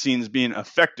vaccines being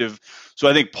effective. So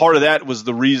I think part of that was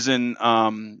the reason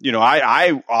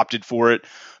I opted for it.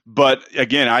 But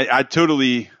again, I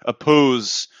totally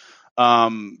oppose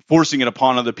forcing it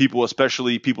upon other people,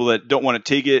 especially people that don't want to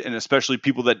take it, and especially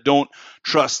people that don't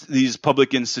trust these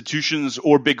public institutions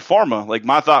or big pharma. Like,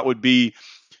 my thought would be,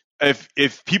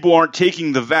 if people aren't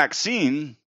taking the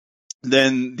vaccine,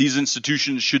 then these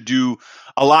institutions should do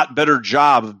a lot better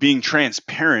job of being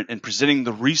transparent and presenting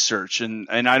the research. And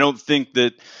I don't think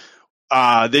that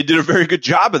they did a very good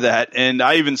job of that. And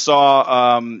I even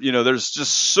saw, there's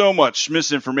just so much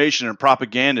misinformation and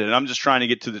propaganda, and I'm just trying to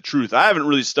get to the truth. I haven't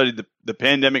really studied the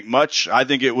pandemic much. I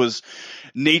think it was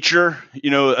nature.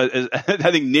 I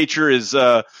think nature is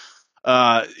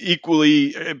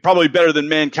equally, probably better than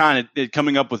mankind at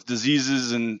coming up with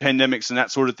diseases and pandemics and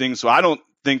that sort of thing. So I don't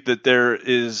think that there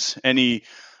is any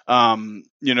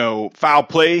foul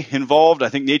play involved. I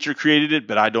think nature created it,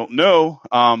 but I don't know.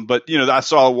 But I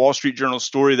saw a Wall Street Journal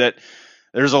story that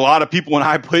there's a lot of people in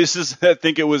high places that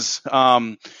think it was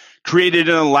created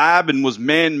in a lab and was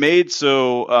man-made.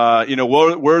 So,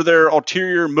 were there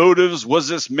ulterior motives? Was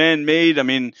this man-made? I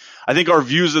mean, I think our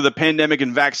views of the pandemic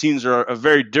and vaccines are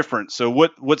very different. So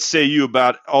what say you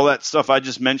about all that stuff I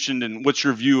just mentioned, and what's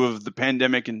your view of the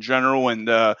pandemic in general?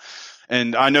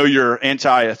 And I know you're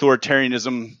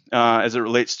anti-authoritarianism as it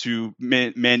relates to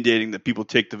mandating that people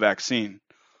take the vaccine.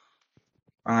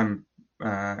 I'm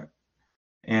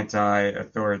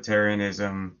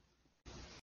anti-authoritarianism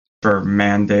for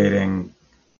mandating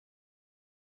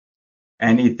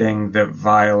anything that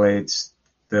violates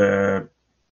the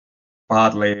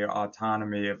bodily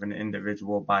autonomy of an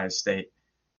individual by a state.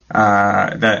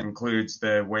 That includes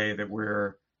the way that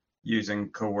we're using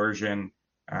coercion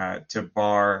to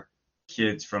bar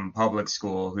kids from public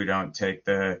school who don't take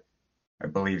I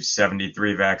believe,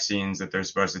 73 vaccines that they're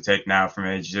supposed to take now from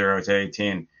age 0 to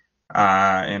 18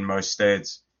 in most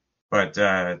states. But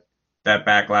that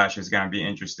backlash is going to be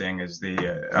interesting as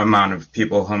the amount of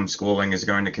people homeschooling is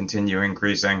going to continue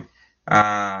increasing.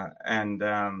 I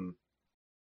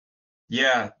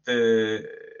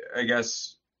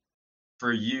guess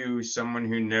for you, someone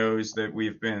who knows that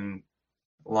we've been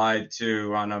lied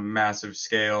to on a massive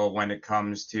scale when it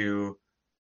comes to,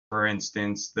 for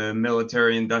instance, the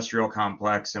military-industrial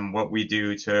complex and what we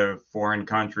do to foreign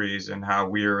countries and how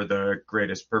we're the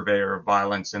greatest purveyor of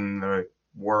violence in the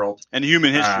world. And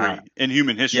human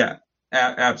history. Yeah,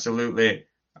 absolutely.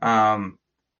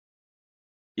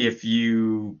 If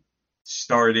you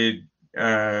started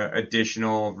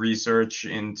additional research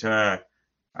into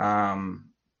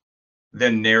the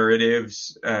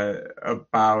narratives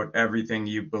about everything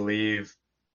you believe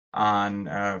on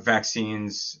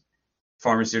vaccines,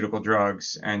 pharmaceutical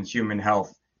drugs, and human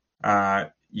health,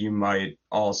 you might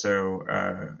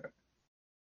also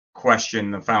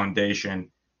question the foundation.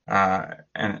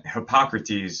 And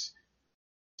Hippocrates,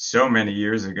 so many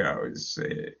years ago,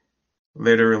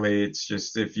 literally, it's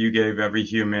just if you gave every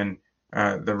human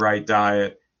the right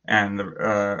diet and the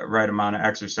right amount of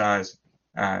exercise,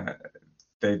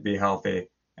 they'd be healthy.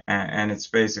 And it's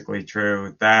basically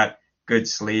true. That, good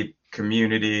sleep,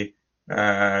 community,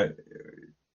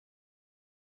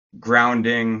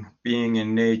 grounding, being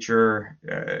in nature,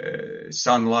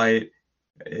 sunlight.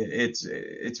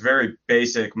 It's very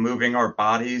basic. Moving our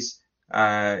bodies,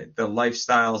 the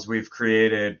lifestyles we've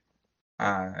created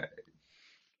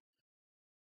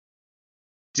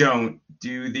don't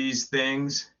do these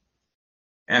things.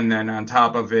 And then on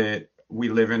top of it, we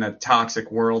live in a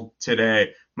toxic world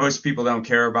today. Most people don't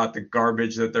care about the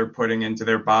garbage that they're putting into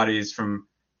their bodies from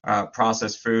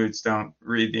processed foods. Don't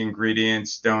read the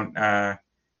ingredients. Don't,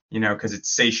 because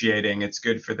it's satiating. It's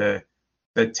good for the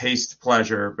taste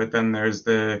pleasure. But then there's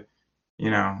the,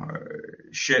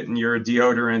 shit in your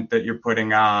deodorant that you're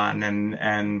putting on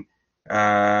and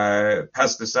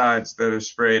pesticides that are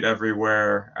sprayed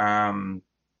everywhere.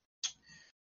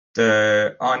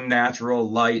 The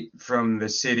unnatural light from the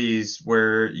cities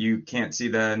where you can't see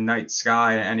the night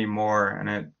sky anymore, and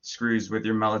it screws with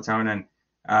your melatonin.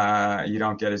 You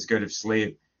don't get as good of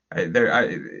sleep.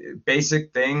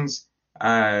 Basic things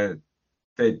that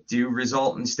do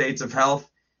result in states of health,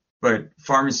 but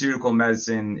pharmaceutical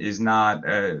medicine is not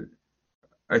a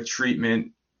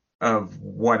treatment of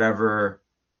whatever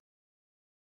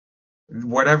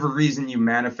reason you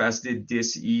manifested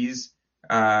dis-ease.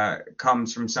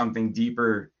 Comes from something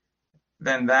deeper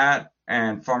than that,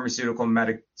 and pharmaceutical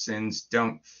medicines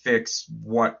don't fix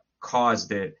what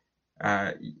caused it.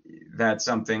 That's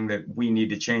something that we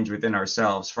need to change within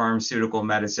ourselves. Pharmaceutical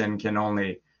medicine can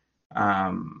only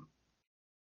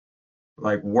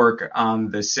work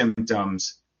on the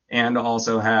symptoms, and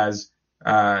also has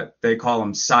they call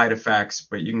them side effects,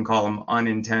 but you can call them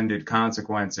unintended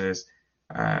consequences.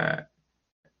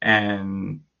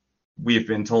 And we've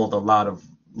been told a lot of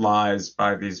lies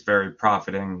by these very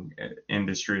profiting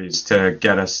industries to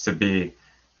get us to be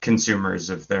consumers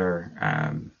of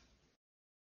their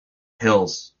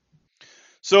pills.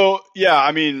 So, yeah,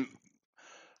 I mean,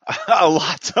 a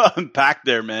lot to unpack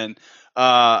there, man.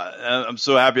 I'm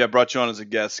so happy I brought you on as a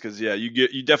guest because, yeah,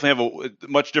 you definitely have a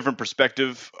much different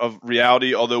perspective of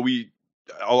reality, although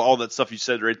all that stuff you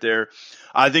said right there,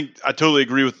 I think I totally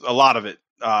agree with a lot of it.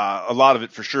 A lot of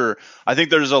it for sure. I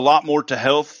think there's a lot more to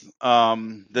health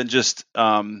than just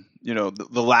the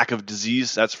lack of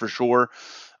disease. That's for sure.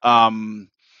 I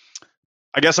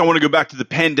guess I want to go back to the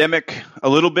pandemic a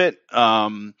little bit.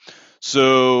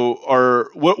 So,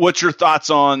 what's your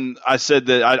thoughts on? I said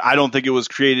that I don't think it was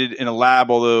created in a lab,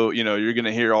 although you're going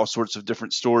to hear all sorts of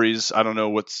different stories. I don't know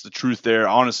what's the truth there.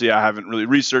 Honestly, I haven't really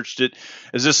researched it.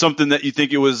 Is this something that you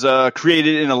think it was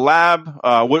created in a lab?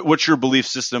 What's your belief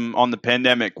system on the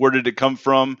pandemic? Where did it come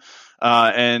from?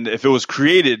 And if it was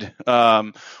created,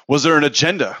 was there an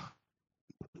agenda?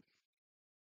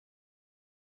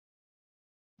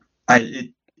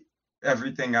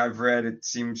 Everything I've read, it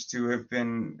seems to have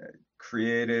been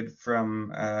created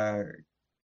from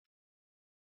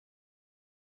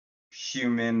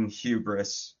human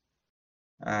hubris,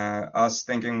 us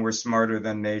thinking we're smarter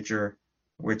than nature,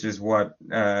 which is what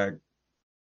their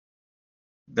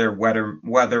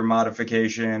weather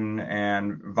modification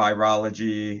and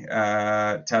virology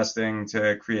testing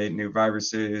to create new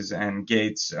viruses, and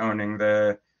Gates owning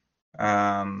the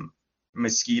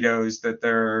mosquitoes that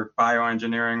they're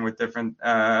bioengineering with different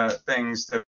things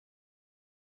to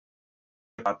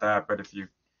about that. But if you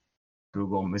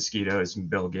Google mosquitoes and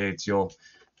Bill Gates, you'll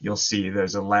see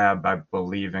there's a lab, I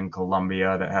believe, in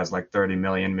Colombia that has like 30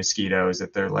 million mosquitoes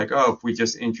that they're like, oh, if we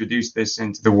just introduce this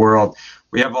into the world,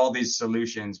 we have all these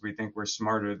solutions. We think we're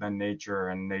smarter than nature,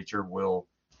 and nature will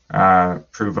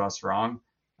prove us wrong.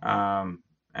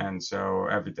 And so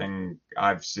everything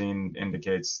I've seen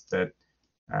indicates that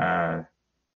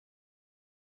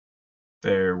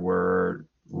they were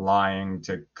lying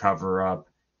to cover up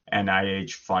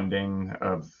NIH funding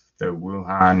of the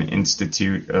Wuhan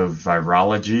Institute of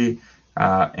Virology,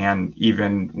 and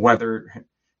even whether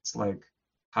it's like,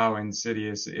 how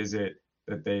insidious is it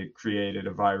that they created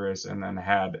a virus and then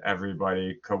had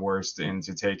everybody coerced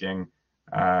into taking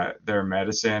their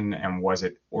medicine, and was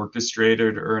it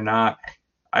orchestrated or not?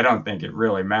 I don't think it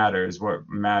really matters. What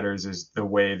matters is the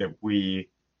way that we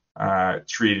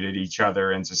treated each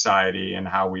other in society and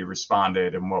how we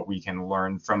responded, and what we can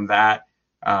learn from that,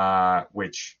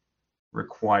 which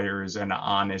requires an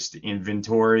honest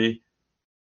inventory,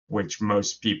 which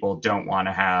most people don't want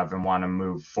to have and want to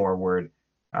move forward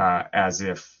as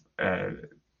if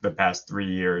the past 3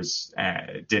 years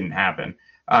didn't happen.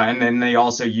 And then they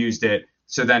also used it.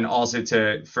 So then also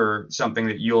for something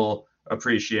that you'll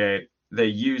appreciate, they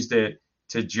used it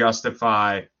to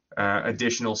justify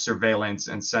additional surveillance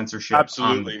and censorship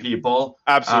Absolutely. on the people.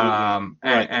 Absolutely.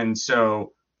 Right. And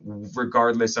so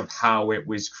regardless of how it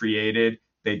was created,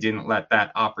 they didn't let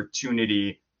that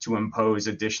opportunity to impose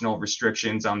additional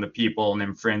restrictions on the people and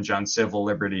infringe on civil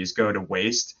liberties go to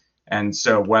waste. And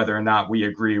so whether or not we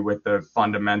agree with the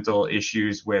fundamental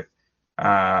issues with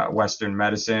Western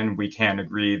medicine, we can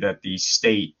agree that the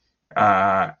state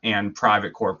and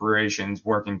private corporations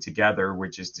working together,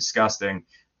 which is disgusting,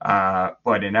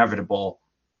 but inevitable,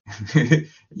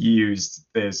 used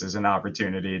this as an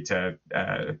opportunity to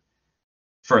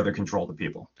further control the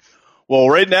people. Well,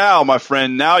 right now, my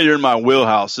friend, now you're in my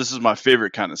wheelhouse. This is my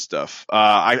favorite kind of stuff.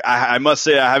 I must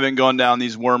say I haven't gone down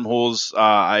these wormholes.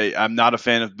 I'm not a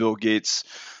fan of Bill Gates.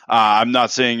 I'm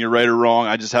not saying you're right or wrong.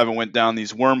 I just haven't went down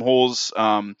these wormholes.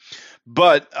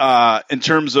 But in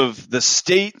terms of the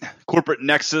state corporate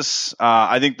nexus,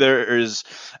 I think there is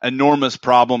enormous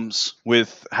problems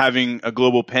with having a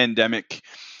global pandemic,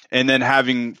 and then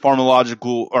having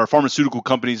pharmaceutical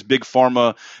companies, big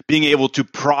pharma, being able to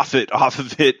profit off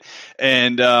of it.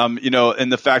 And,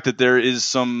 and the fact that there is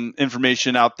some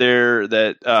information out there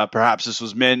that perhaps this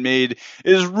was man-made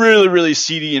is really, really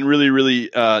seedy and really, really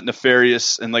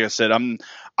nefarious. And like I said,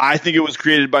 I think it was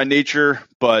created by nature,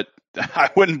 but I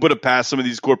wouldn't put it past some of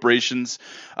these corporations.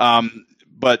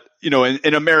 But,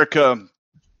 in America,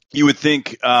 you would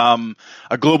think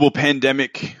a global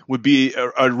pandemic would be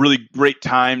a really great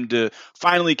time to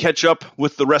finally catch up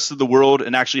with the rest of the world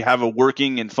and actually have a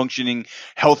working and functioning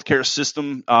healthcare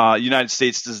system. The United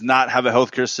States does not have a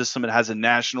healthcare system. It has a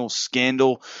national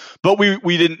scandal, but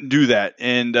we didn't do that.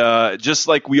 And just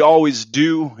like we always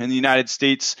do in the United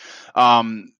States,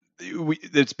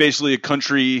 it's basically a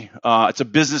country. It's a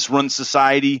business-run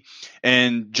society,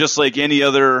 and just like any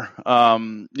other,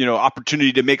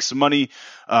 opportunity to make some money,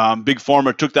 Big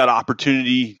Pharma took that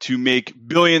opportunity to make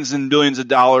billions and billions of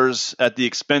dollars at the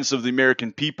expense of the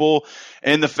American people,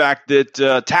 and the fact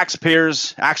that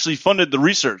taxpayers actually funded the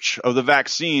research of the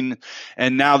vaccine,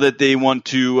 and now that they want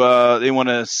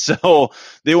to sell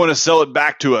it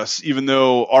back to us, even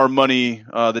though our money,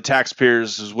 the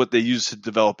taxpayers, is what they use to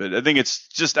develop it. I think it's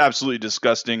just absolutely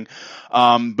disgusting.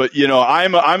 But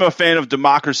I'm a fan of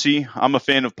democracy. I'm a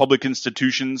fan of public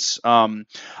institutions.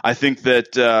 I think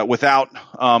that without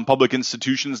public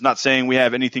institutions, not saying we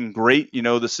have anything great,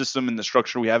 the system and the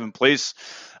structure we have in place,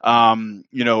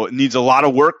 it needs a lot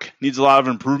of work, needs a lot of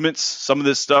improvements. Some of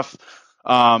this stuff,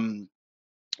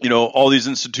 all these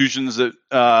institutions that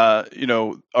are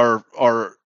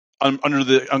under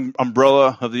the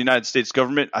umbrella of the United States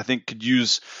government, I think could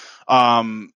use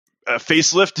a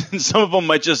facelift, and some of them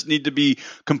might just need to be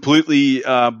completely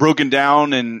broken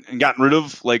down and gotten rid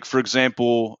of. Like, for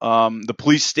example, the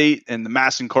police state and the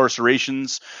mass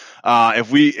incarcerations.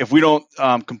 If we don't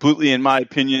completely, in my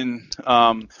opinion,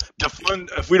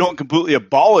 if we don't completely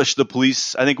abolish the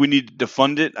police, I think we need to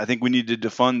defund it. I think we need to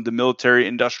defund the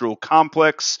military-industrial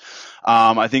complex.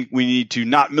 I think we need to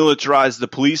not militarize the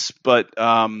police, but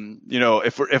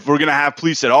if we're going to have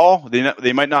police at all,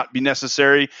 they might not be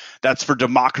necessary. That's for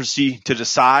democracy to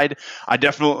decide. I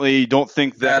definitely don't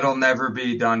think that'll never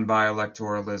be done by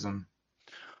electoralism.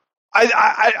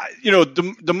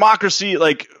 Democracy,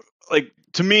 like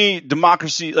to me,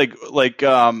 democracy,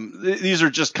 these are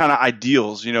just kind of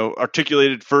ideals,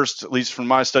 articulated first, at least from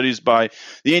my studies, by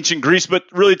the ancient Greece. But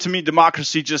really, to me,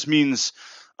 democracy just means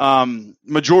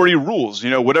majority rules,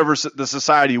 whatever the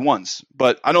society wants.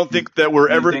 But I don't think that we're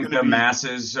ever going to the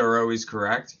masses are always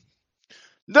correct.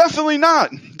 Definitely not.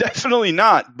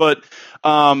 But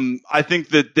I think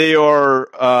that they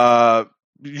are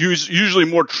usually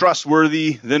more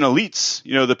trustworthy than elites,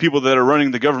 the people that are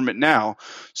running the government now.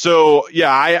 So,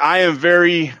 yeah, I am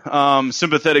very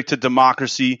sympathetic to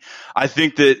democracy. I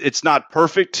think that it's not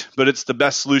perfect, but it's the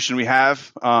best solution we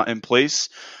have in place.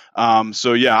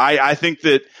 I think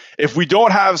that if we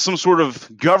don't have some sort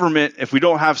of government, if we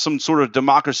don't have some sort of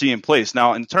democracy in place,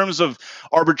 now in terms of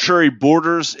arbitrary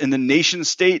borders in the nation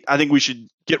state, I think we should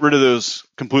get rid of those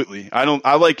completely.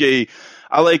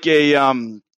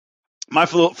 My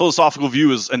philosophical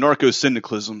view is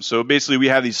anarcho-syndicalism. So basically we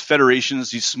have these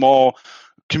federations, these small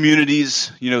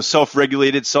communities,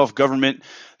 self-regulated, self-government,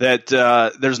 that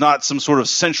there's not some sort of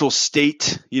central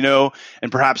state,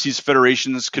 and perhaps these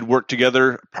federations could work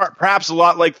together, perhaps a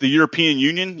lot like the European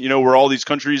Union, where all these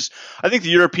countries, I think the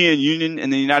European Union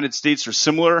and the United States are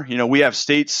similar. We have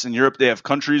states in Europe, they have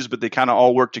countries, but they kind of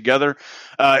all work together.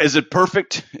 Is it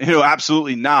perfect?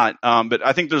 Absolutely not. But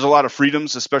I think there's a lot of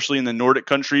freedoms, especially in the Nordic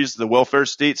countries, the welfare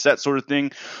states, that sort of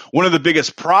thing. One of the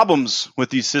biggest problems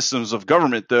with these systems of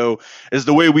government, though, is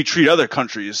the way we treat other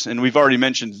countries. And we've already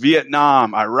mentioned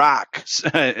Vietnam, Iraq,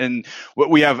 and what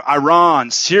we have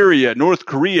Iran, Syria, North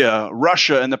Korea,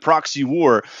 Russia, and the proxy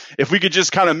war. If we could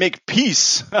just kind of make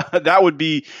peace, that would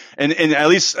be, and at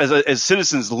least as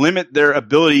citizens, limit their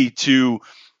ability to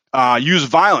use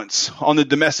violence on the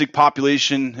domestic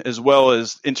population as well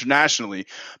as internationally.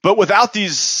 But without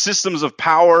these systems of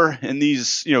power and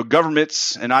these,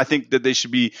 governments, and I think that they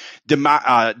should be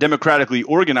democratically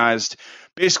organized,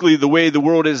 basically the way the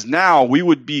world is now, we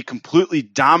would be completely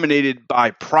dominated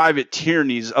by private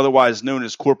tyrannies, otherwise known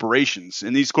as corporations.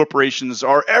 And these corporations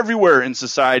are everywhere in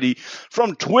society,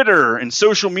 from Twitter and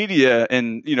social media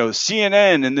and,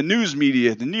 CNN and the news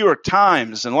media, the New York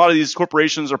Times. And a lot of these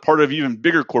corporations are part of even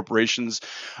bigger corporations,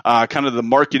 kind of the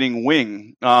marketing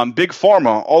wing, big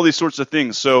pharma, all these sorts of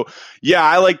things. So, yeah,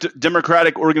 I like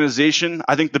democratic organization.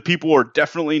 I think the people are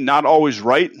definitely not always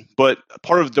right, but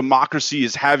part of democracy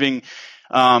is having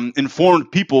informed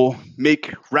people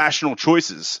make rational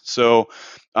choices. So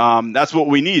that's what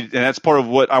we need, and that's part of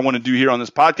what I want to do here on this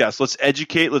podcast. Let's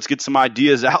educate. Let's get some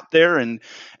ideas out there,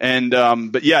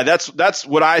 but yeah, that's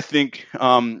what I think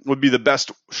would be the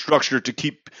best structure to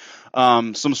keep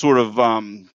some sort of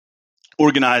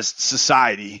organized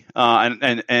society,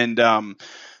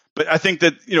 But I think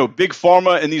that, big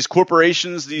pharma and these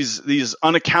corporations, these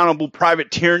unaccountable private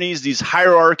tyrannies, these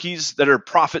hierarchies that are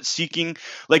profit seeking,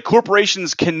 like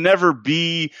corporations can never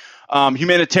be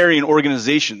humanitarian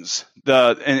organizations,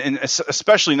 and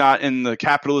especially not in the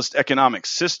capitalist economic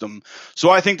system. So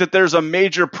I think that there's a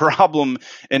major problem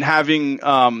in having,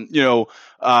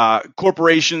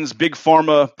 corporations, big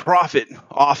pharma profit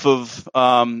off of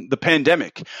the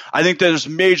pandemic. I think there's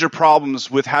major problems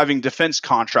with having defense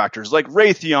contractors like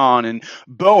Raytheon and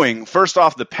Boeing. First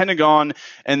off, the Pentagon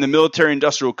and the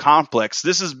military-industrial complex.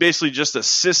 This is basically just a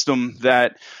system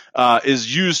that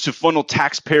is used to funnel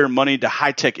taxpayer money to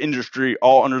high-tech industry,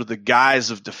 all under the guise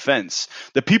of defense.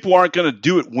 The people aren't going to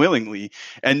do it willingly.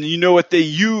 And what they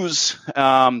use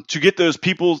to get those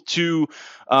people to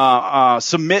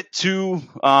submit to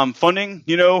funding,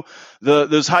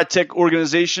 those high-tech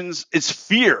organizations, it's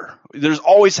fear. There's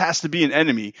always has to be an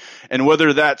enemy. And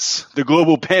whether that's the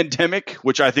global pandemic,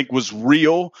 which I think was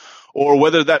real, or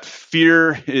whether that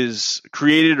fear is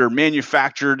created or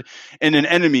manufactured in an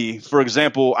enemy, for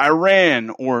example, Iran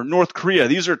or North Korea.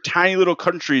 These are tiny little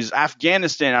countries,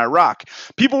 Afghanistan, Iraq.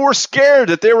 People were scared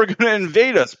that they were going to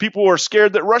invade us. People were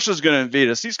scared that Russia's going to invade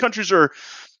us. These countries are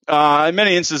in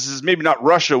many instances, maybe not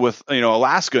Russia with,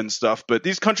 Alaska and stuff, but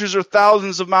these countries are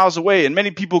thousands of miles away, and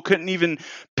many people couldn't even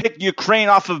pick Ukraine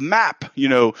off of map,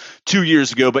 2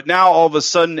 years ago. But now all of a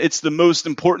sudden, it's the most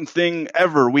important thing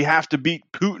ever. We have to beat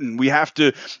Putin. We have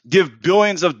to give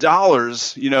billions of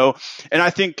dollars, and I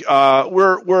think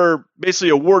we're basically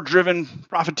a war-driven,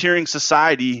 profiteering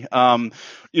society.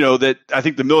 That I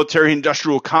think the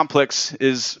military-industrial complex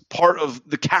is part of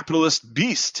the capitalist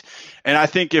beast. And I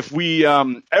think if we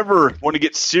ever want to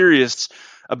get serious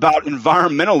about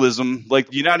environmentalism, like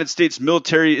the United States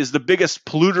military is the biggest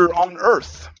polluter on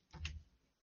Earth.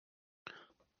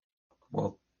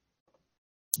 Well,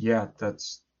 yeah,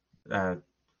 that's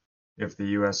if the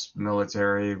U.S.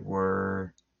 military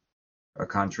were a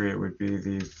country, it would be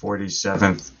the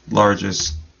 47th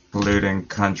largest polluting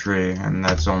country, and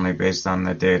that's only based on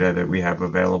the data that we have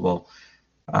available.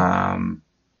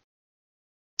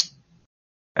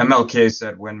 MLK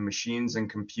said, when machines and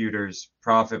computers,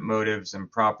 profit motives,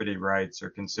 and property rights are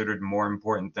considered more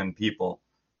important than people,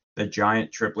 the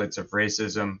giant triplets of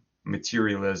racism,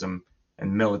 materialism,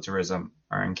 and militarism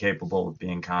are incapable of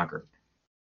being conquered.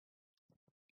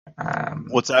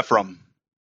 What's that from?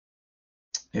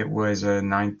 It was a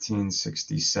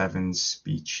 1967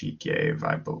 speech he gave,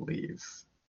 I believe.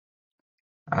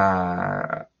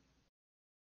 And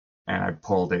I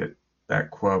pulled that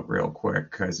quote real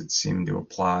quick because it seemed to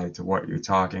apply to what you're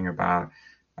talking about.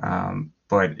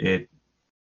 But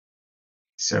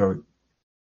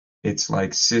it's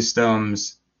like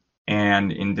systems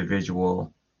and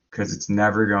individual, because it's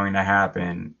never going to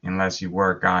happen unless you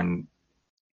work on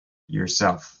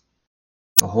yourself.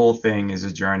 The whole thing is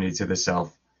a journey to the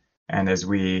self. And as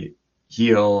we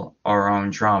heal our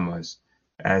own traumas,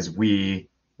 as we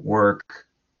work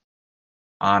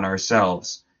on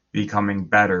ourselves, becoming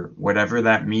better, whatever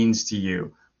that means to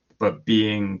you, but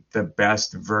being the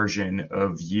best version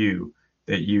of you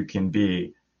that you can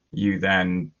be, you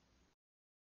then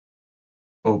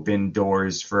open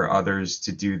doors for others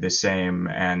to do the same,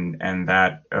 and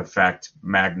that effect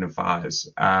magnifies.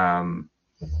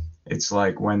 It's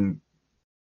like when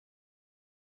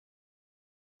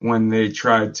they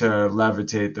tried to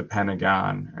levitate the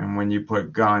Pentagon, and when you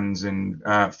put guns and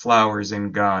flowers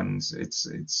in guns, it's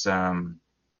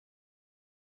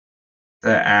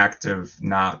the act of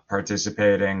not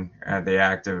participating, the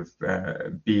act of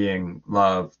being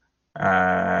love,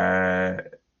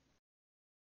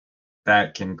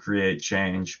 that can create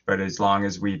change. But as long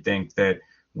as we think that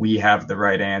we have the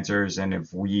right answers, and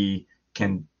if we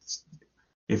can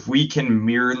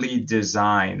merely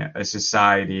design a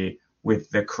society with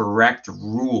the correct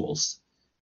rules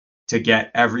to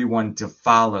get everyone to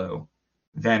follow,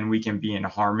 then we can be in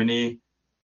harmony.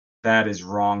 That is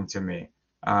wrong to me.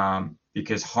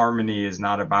 Because harmony is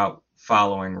not about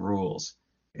following rules.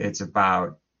 It's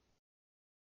about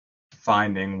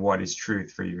finding what is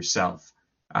truth for yourself.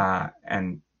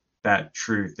 And that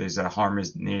truth is a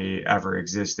harmony ever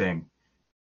existing,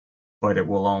 but it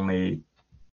will only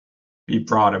be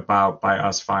brought about by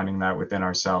us finding that within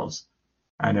ourselves.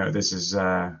 I know this is,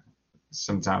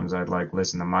 sometimes I'd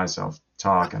listen to myself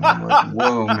talk, and I'm like,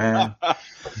 whoa, man.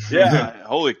 Yeah,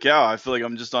 holy cow. I feel like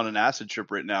I'm just on an acid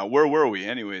trip right now. Where were we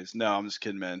anyways? No, I'm just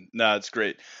kidding, man. No, it's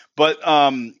great. But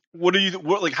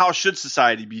how should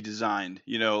society be designed?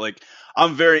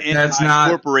 I'm very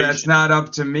anti-corporation. That's not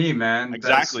up to me, man.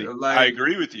 Exactly. I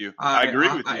agree with you. I agree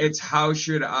with you. It's how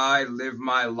should I live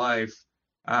my life,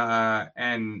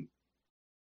 and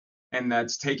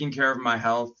that's taking care of my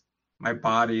health, my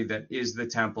body, that is the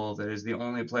temple, that is the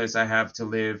only place I have to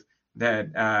live,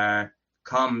 that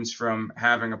comes from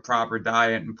having a proper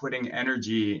diet and putting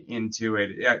energy into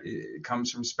it. It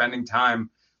comes from spending time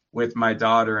with my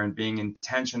daughter and being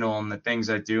intentional in the things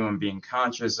I do and being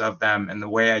conscious of them and the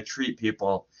way I treat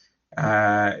people.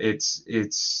 It's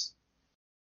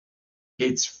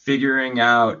figuring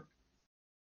out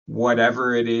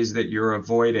whatever it is that you're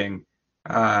avoiding,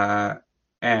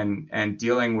 and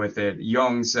dealing with it.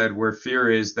 Jung said, where fear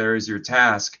is, there is your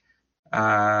task.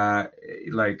 What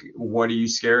are you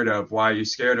scared of? Why are you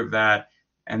scared of that?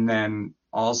 And then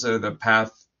also the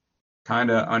path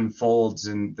kind of unfolds,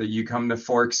 and that you come to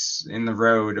forks in the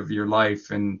road of your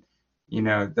life. And,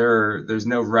 there's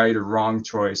no right or wrong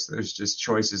choice. There's just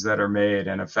choices that are made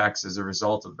and effects as a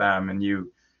result of them. And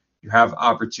you have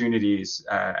opportunities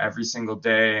every single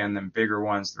day, and then bigger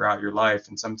ones throughout your life.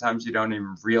 And sometimes you don't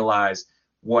even realize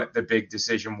what the big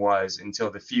decision was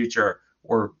until the future,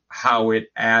 or how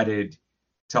it added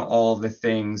to all the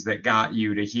things that got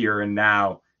you to here and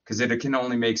now, because it can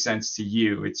only make sense to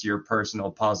you. It's your personal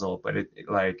puzzle, but it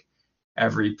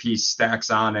every piece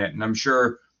stacks on it. And I'm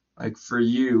sure, for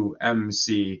you,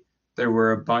 MC, there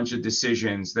were a bunch of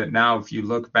decisions that now, if you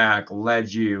look back,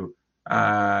 led you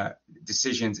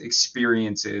decisions,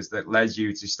 experiences that led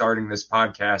you to starting this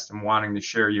podcast and wanting to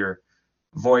share your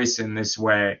voice in this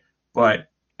way.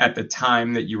 But at the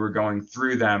time that you were going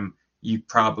through them, you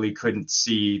probably couldn't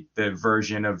see the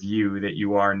version of you that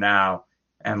you are now.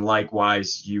 And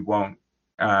likewise, you won't,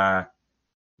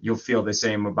 you'll feel the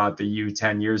same about the you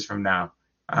 10 years from now,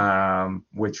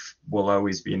 which will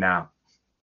always be now.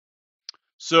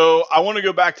 So I want to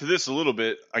go back to this a little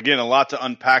bit. Again, a lot to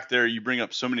unpack there. You bring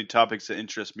up so many topics that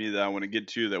interest me that I want to get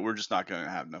to that we're just not going to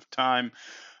have enough time.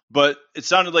 But it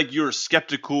sounded like you were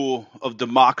skeptical of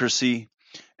democracy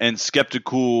and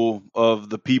skeptical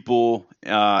of the people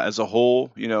as a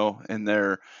whole, and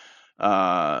their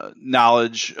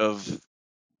knowledge of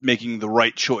making the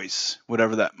right choice,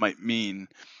 whatever that might mean.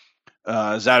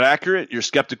 Is that accurate? You're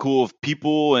skeptical of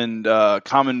people and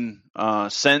common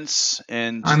sense,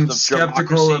 and I'm of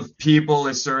skeptical democracy? of people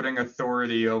asserting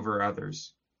authority over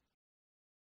others.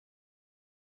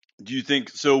 Do you think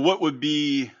so? What would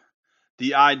be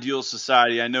the ideal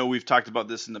society? I know we've talked about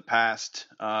this in the past.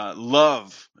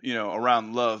 Love,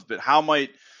 around love, but how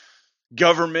might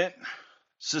government,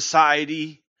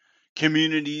 society,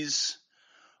 communities,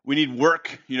 we need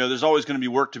work. There's always going to be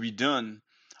work to be done.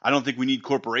 I don't think we need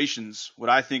corporations. What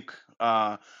I think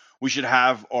we should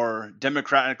have are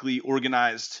democratically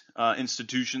organized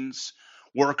institutions,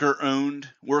 worker owned,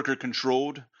 worker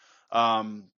controlled.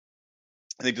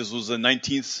 I think this was a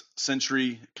 19th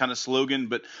century kind of slogan,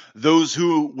 but those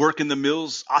who work in the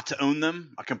mills ought to own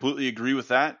them. I completely agree with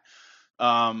that.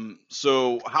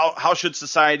 So how should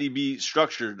society be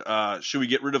structured? Should we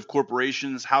get rid of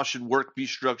corporations? How should work be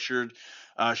structured?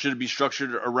 Should it be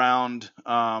structured around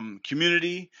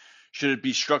community? Should it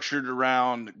be structured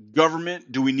around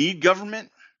government? Do we need government?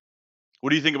 What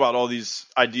do you think about all these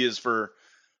ideas for?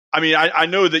 I mean, I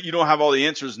know that you don't have all the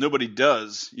answers. Nobody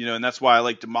does, and that's why I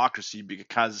like democracy,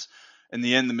 because in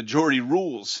the end, the majority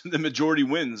rules, the majority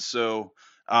wins. So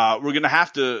we're gonna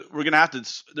have to.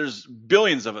 There's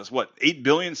billions of us. What, 8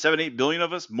 billion, 7, 8 billion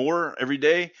of us, more every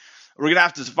day. We're gonna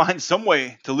have to find some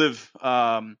way to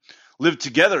live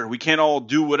together. We can't all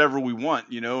do whatever we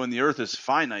want, and the earth is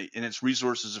finite and its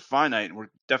resources are finite, and we're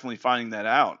definitely finding that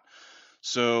out.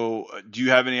 So do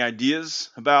you have any ideas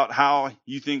about how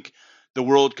you think the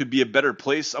world could be a better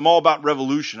place? I'm all about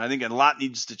revolution. I think a lot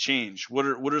needs to change. What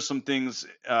are some things,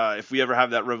 if we ever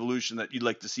have that revolution, that you'd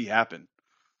like to see happen?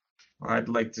 Well, I'd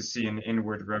like to see an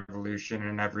inward revolution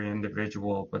in every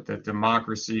individual, but the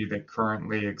democracy that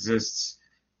currently exists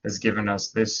has given us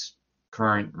this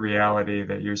current reality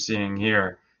that you're seeing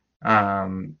here.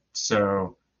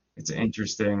 So it's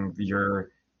interesting,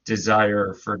 your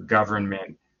desire for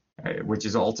government, which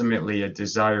is ultimately a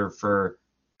desire for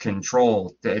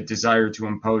control, a desire to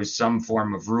impose some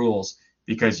form of rules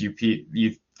because you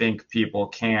think people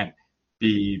can't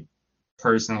be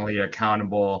personally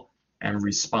accountable and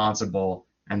responsible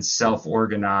and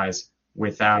self-organize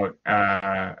without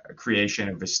creation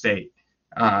of the state.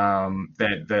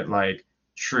 That like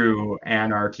true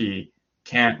anarchy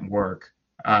can't work.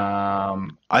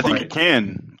 I think it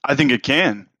can. I think it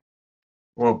can.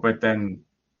 Well, but then,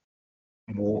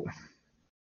 well,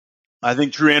 I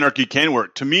think true anarchy can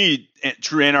work. To me,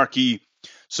 true anarchy.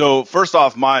 So first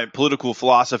off, my political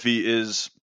philosophy is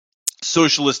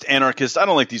socialist anarchist. I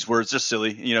don't like these words; they're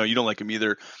silly. You don't like them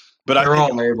either. But I they're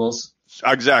think all labels.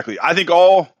 exactly. I think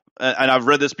and I've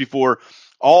read this before.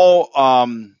 All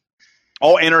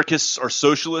anarchists are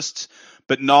socialists,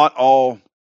 but not all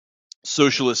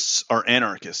socialists are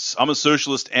anarchists. I'm a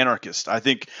socialist anarchist. I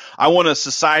think I want a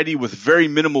society with very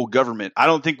minimal government. I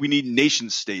don't think we need nation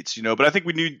states, but I think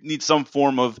we need some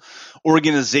form of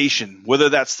organization, whether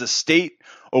that's the state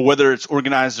or whether it's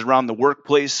organized around the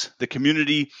workplace, the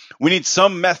community. We need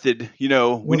some method, we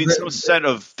need some set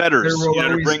of fetters, There will to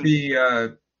always bring. be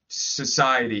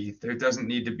society. There doesn't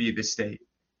need to be the state.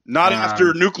 Not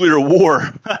after nuclear war.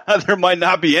 There might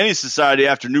not be any society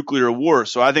after nuclear war.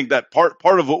 So I think that part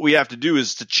of what we have to do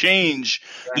is to change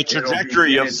the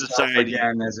trajectory of society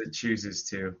again as it chooses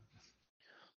to.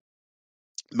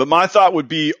 But my thought would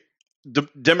be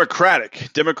democratic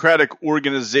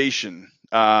organization.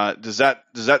 Does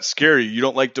that scare you? You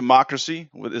don't like democracy?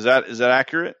 Is that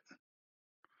accurate?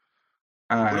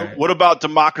 What about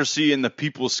democracy and the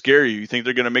people scare you? You think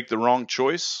they're going to make the wrong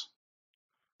choice?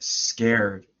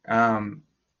 Scared.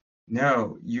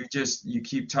 No, you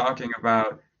keep talking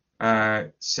about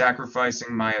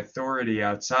sacrificing my authority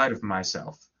outside of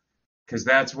myself, because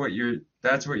that's what you're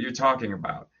talking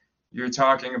about. You're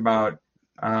talking about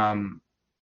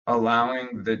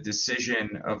allowing the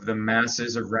decision of the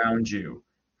masses around you,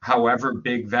 however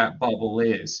big that bubble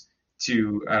is,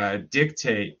 to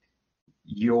dictate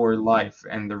your life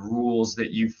and the rules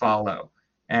that you follow.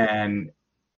 And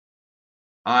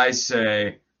I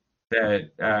say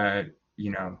that,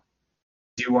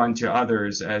 do unto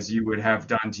others as you would have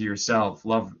done to yourself.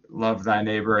 Love thy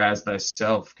neighbor as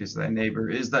thyself, because thy neighbor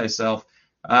is thyself.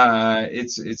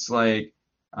 It's like,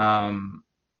 I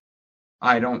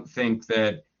don't think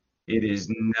that it is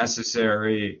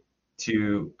necessary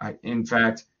to, in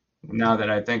fact, now that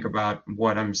I think about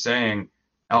what I'm saying,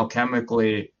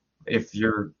 alchemically, if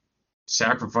you're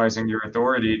sacrificing your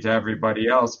authority to everybody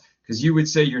else, because you would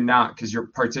say you're not, because you're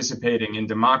participating in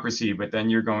democracy, but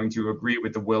then you're going to agree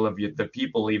with the will of the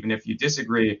people, even if you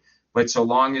disagree. But so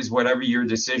long as whatever your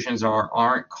decisions are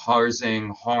aren't causing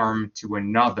harm to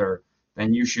another,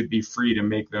 then you should be free to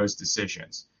make those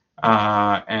decisions.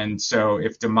 And so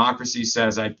if democracy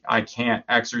says I can't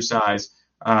exercise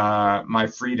my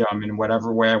freedom in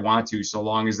whatever way I want to, so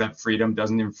long as that freedom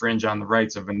doesn't infringe on the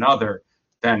rights of another,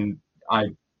 then I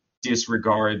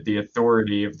disregard the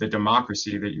authority of the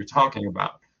democracy that you're talking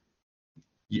about.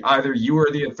 Either you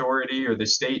are the authority or the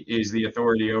state is the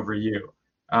authority over you.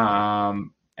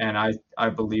 And I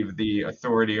believe the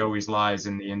authority always lies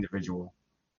in the individual.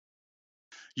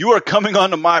 You are coming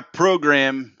onto my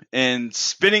program and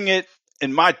spinning it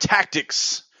in my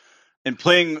tactics and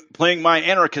playing my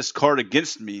anarchist card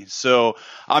against me. So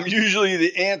I'm usually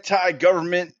the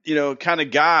anti-government, kind of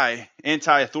guy,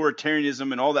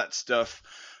 anti-authoritarianism and all that stuff.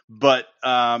 But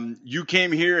you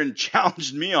came here and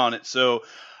challenged me on it. So,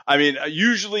 I mean,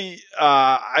 usually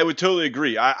I would totally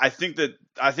agree. I think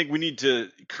we need to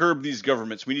curb these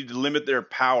governments. We need to limit their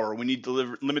power. We need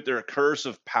to limit their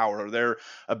coercive power, their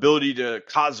ability to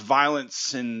cause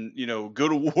violence and, go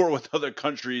to war with other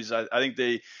countries. I think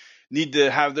they need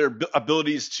to have their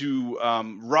abilities to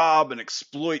rob and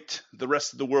exploit the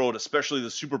rest of the world, especially the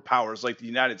superpowers like the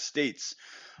United States.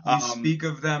 You speak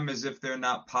of them as if they're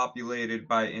not populated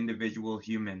by individual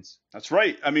humans. That's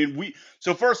right. I mean,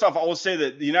 so first off, I will say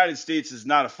that the United States is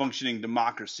not a functioning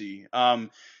democracy. I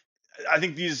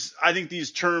think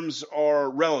these terms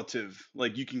are relative.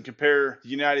 Like you can compare the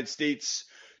United States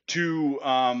to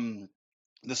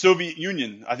the Soviet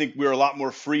Union. I think we're a lot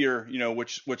more freer,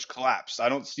 which collapsed. I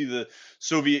don't see the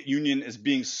Soviet Union as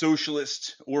being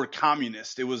socialist or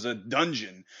communist. It was a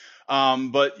dungeon.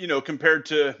 But compared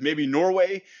to maybe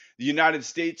Norway, the United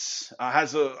States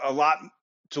has a lot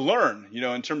to learn,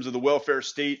 in terms of the welfare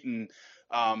state and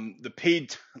the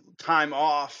paid time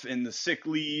off and the sick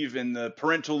leave and the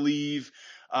parental leave,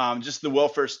 just the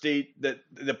welfare state, that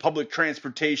the public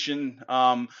transportation.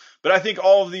 But I think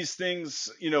all of these things,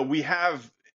 we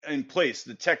have in place,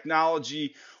 the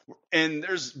technology, and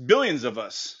there's billions of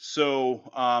us. So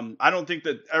I don't think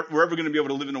that we're ever going to be able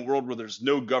to live in a world where there's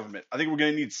no government. I think we're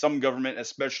going to need some government,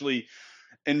 especially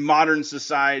in modern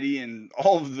society and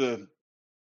all of the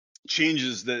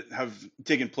changes that have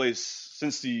taken place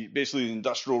since basically the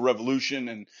Industrial Revolution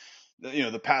and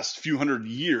the past few hundred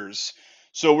years.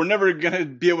 So we're never going to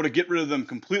be able to get rid of them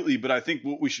completely, but I think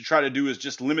what we should try to do is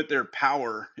just limit their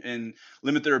power and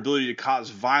limit their ability to cause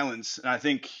violence.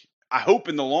 And I hope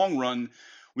in the long run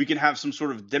we can have some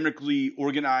sort of democratically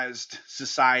organized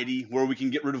society where we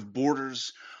can get rid of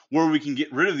borders, where we can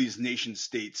get rid of these nation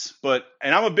states. And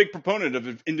I'm a big proponent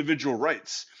of individual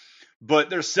rights. But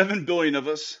there's 7 billion of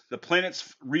us. The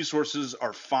planet's resources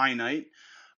are finite.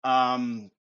 We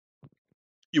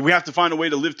have to find a way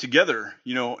to live together,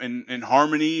 in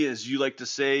harmony, as you like to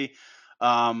say.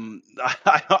 What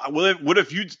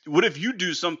if you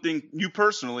do something, you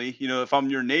personally, if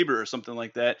I'm your neighbor or something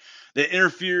like that, that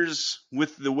interferes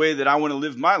with the way that I want to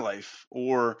live my life?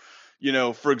 Or,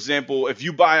 for example, if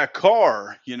you buy a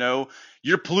car,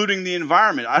 you're polluting the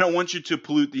environment. I don't want you to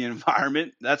pollute the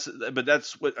environment. That's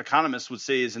what economists would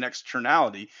say is an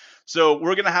externality. So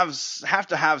we're going to have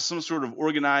to have some sort of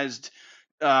organized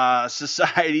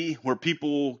society where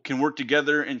people can work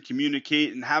together and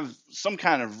communicate and have some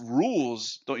kind of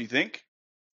rules, don't you think?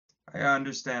 I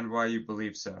understand why you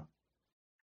believe so.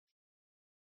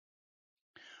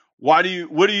 What do you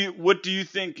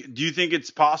think? Do you think it's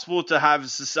possible to have a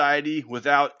society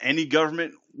without any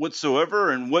government whatsoever?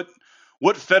 And what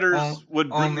fetters would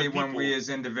bring only the people? When we as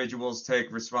individuals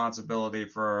take responsibility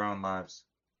for our own lives.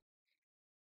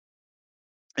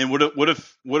 And what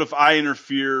if I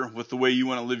interfere with the way you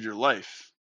want to live your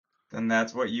life? Then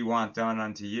that's what you want done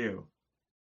unto you.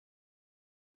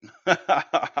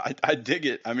 I dig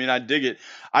it. I mean, I dig it.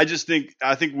 I think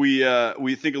we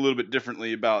think a little bit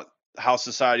differently about how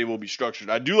society will be structured.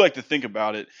 I do like to think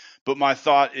about it, but my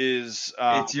thought is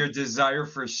it's your desire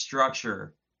for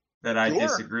structure that I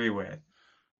disagree with.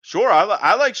 Sure,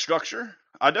 I like structure.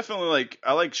 I definitely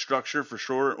I like structure for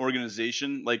sure,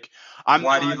 organization. Like I'm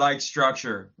Why do you like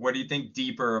structure? What do you think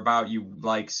deeper about you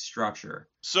like structure?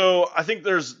 So I think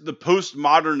there's the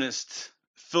postmodernist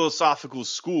philosophical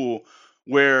school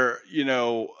where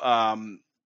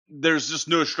there's just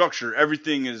no structure.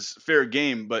 Everything is fair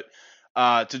game, but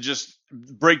to just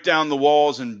break down the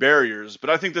walls and barriers.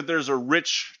 But I think that there's a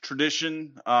rich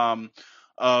tradition of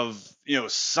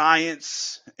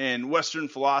science and Western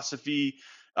philosophy.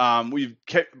 We've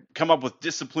come up with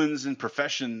disciplines and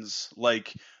professions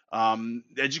like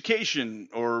education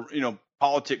or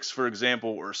politics, for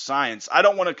example, or science. I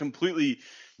don't want to completely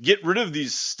get rid of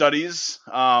these studies.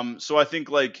 So I think,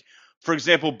 like, for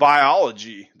example,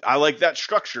 biology. I like that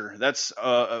structure. That's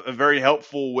a very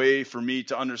helpful way for me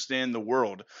to understand the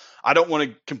world. I don't want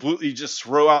to completely just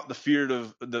throw out the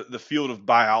field of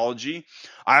biology.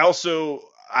 I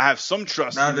have some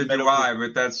trust in the Neither do medical. I,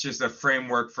 but that's just a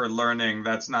framework for learning.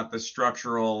 That's not the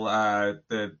structural,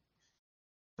 the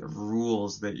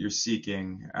rules that you're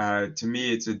seeking. To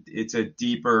me, it's a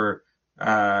deeper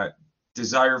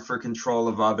desire for control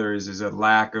of others is a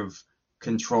lack of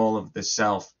control of the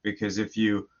self. Because if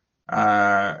you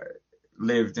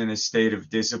lived in a state of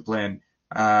discipline,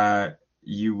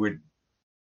 you would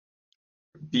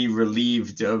be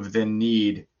relieved of the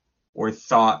need or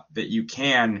thought that you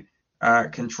can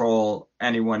control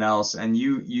anyone else, and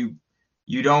you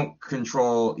don't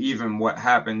control even what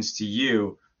happens to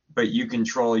you, but you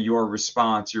control your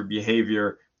response, your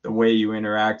behavior, the way you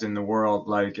interact in the world,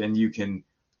 like, and you can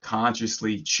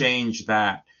consciously change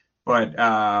that. But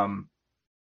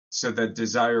so the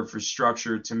desire for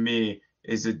structure to me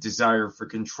is a desire for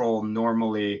control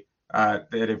normally, that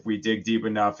if we dig deep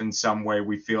enough in some way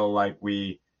we feel like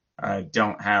we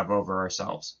don't have over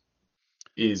ourselves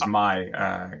is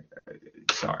my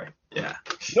sorry. Yeah.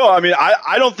 No, I mean,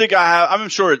 I don't think I have. I'm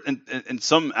sure in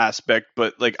some aspect,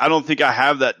 but like I don't think I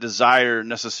have that desire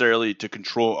necessarily to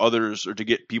control others or to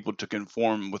get people to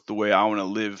conform with the way I want to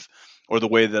live or the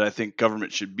way that I think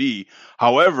government should be.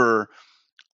 However,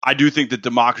 I do think that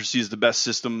democracy is the best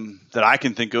system that I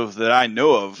can think of, that I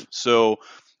know of. So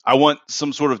I want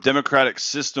some sort of democratic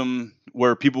system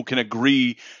where people can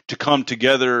agree to come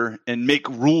together and make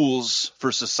rules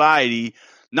for society,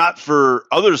 not for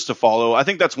others to follow. I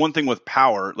think that's one thing with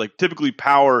power. Like typically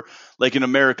power, like in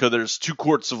America, there's two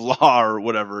courts of law or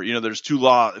whatever. There's two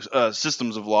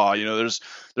systems of law. There's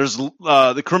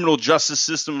the criminal justice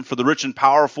system for the rich and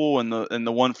powerful, and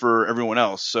the one for everyone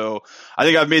else. So I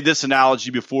think I've made this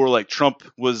analogy before. Like Trump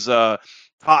was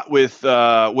caught with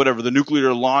whatever the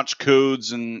nuclear launch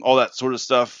codes and all that sort of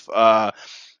stuff.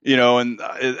 And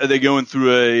are they going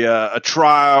through a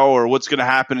trial, or what's going to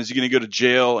happen? Is he going to go to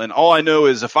jail? And all I know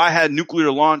is if I had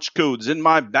nuclear launch codes in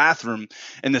my bathroom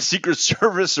and the Secret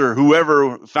Service or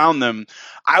whoever found them,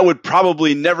 I would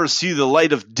probably never see the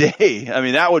light of day. I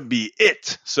mean, that would be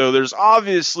it. So there's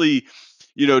obviously,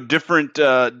 different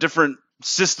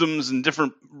systems and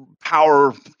different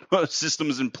power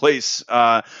systems in place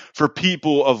for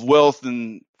people of wealth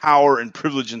and power and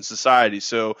privilege in society.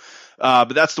 So,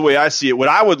 but that's the way I see it. What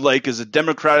I would like is a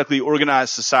democratically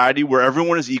organized society where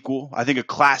everyone is equal. I think a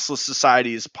classless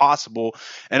society is possible.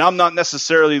 And I'm not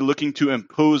necessarily looking to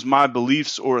impose my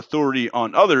beliefs or authority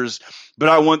on others, but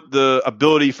I want the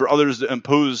ability for others to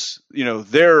impose,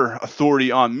 their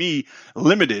authority on me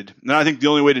limited. And I think the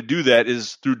only way to do that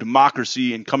is through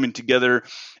democracy and coming together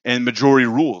and majority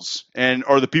rules. And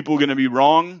are the people going to be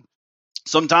wrong?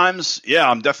 Sometimes, yeah,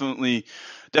 I'm definitely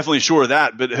sure of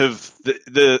that. But have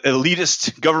the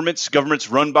elitist governments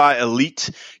run by elite,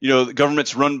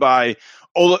 governments run by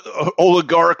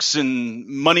oligarchs and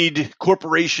moneyed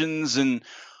corporations and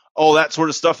all that sort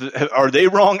of stuff, are they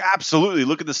wrong? Absolutely.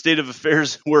 Look at the state of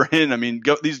affairs we're in. I mean,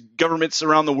 these governments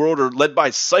around the world are led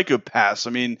by psychopaths. I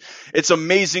mean, it's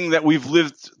amazing that we've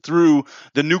lived through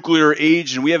the nuclear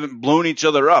age and we haven't blown each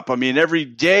other up. I mean, every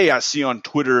day I see on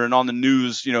Twitter and on the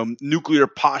news, nuclear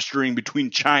posturing between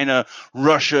China,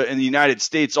 Russia, and the United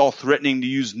States, all threatening to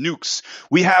use nukes.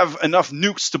 We have enough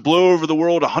nukes to blow over the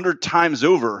world 100 times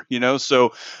over,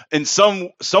 So in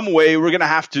some way, we're going to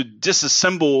have to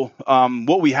disassemble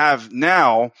what we have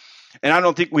now. And I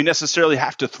don't think we necessarily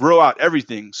have to throw out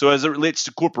everything. So as it relates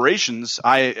to corporations,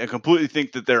 I completely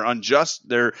think that they're unjust.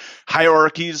 They're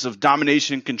hierarchies of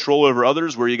domination and control over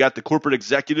others, where you got the corporate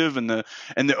executive and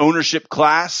the ownership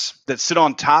class that sit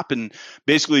on top and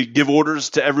basically give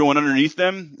orders to everyone underneath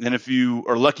them. And if you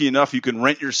are lucky enough, you can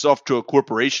rent yourself to a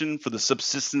corporation for the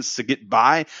subsistence to get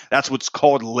by. That's what's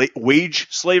called wage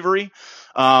slavery.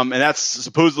 And that's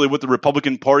supposedly what the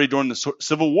Republican Party during the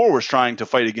Civil War was trying to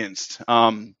fight against.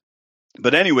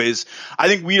 But anyways, I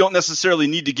think we don't necessarily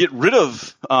need to get rid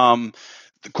of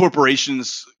the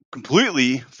corporations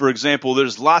completely. For example,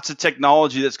 there's lots of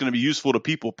technology that's going to be useful to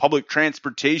people: public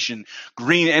transportation,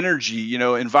 green energy,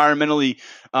 environmentally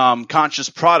conscious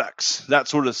products, that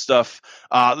sort of stuff.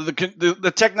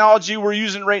 The technology we're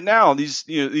using right now,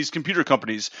 these computer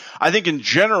companies, I think in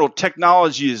general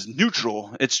technology is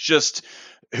neutral. It's just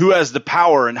who has the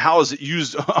power and how is it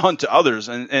used onto others,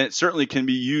 and it certainly can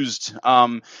be used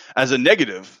as a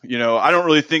negative. I don't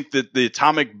really think that the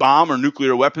atomic bomb or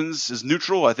nuclear weapons is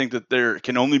neutral. I think that they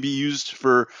can only be used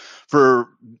for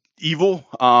evil.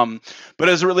 But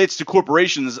as it relates to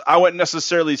corporations, I wouldn't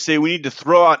necessarily say we need to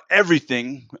throw out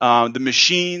everything, the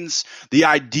machines, the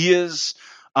ideas.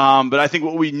 But I think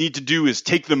what we need to do is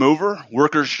take them over.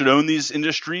 Workers should own these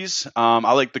industries.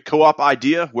 I like the co-op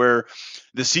idea where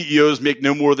the CEOs make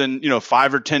no more than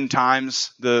 5 or 10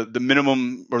 times the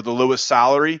minimum or the lowest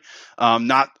salary,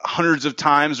 not hundreds of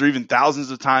times or even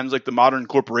thousands of times like the modern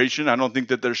corporation. I don't think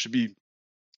that there should be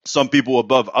some people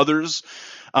above others.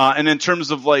 And in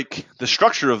terms of like the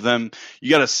structure of them, you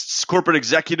got a corporate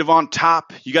executive on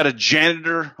top, you got a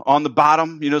janitor on the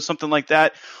bottom, something like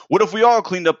that. What if we all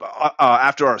cleaned up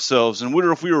after ourselves? And what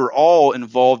if we were all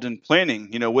involved in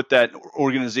planning, what that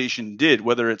organization did,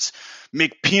 whether it's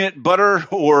make peanut butter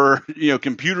or,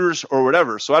 computers or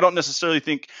whatever. So I don't necessarily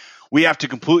think we have to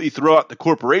completely throw out the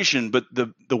corporation, but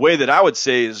the way that I would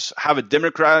say is have a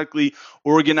democratically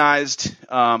organized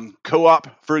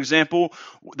co-op, for example,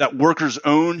 that workers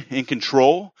own and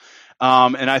control.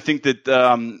 And I think that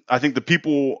the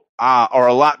people are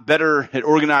a lot better at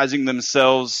organizing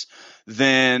themselves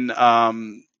than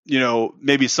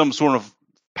maybe some sort of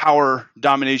power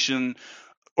domination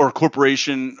or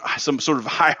corporation, some sort of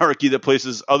hierarchy that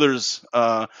places others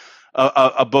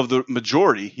above the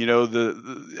majority.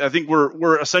 I think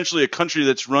we're essentially a country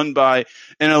that's run by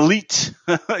an elite,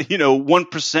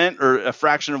 1% or a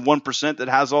fraction of 1% that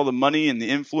has all the money and the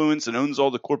influence and owns all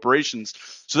the corporations.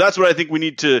 So that's what I think we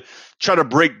need to try to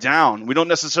break down. We don't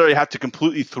necessarily have to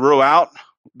completely throw out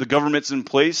the governments in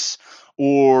place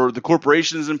or the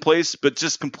corporations in place, but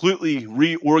just completely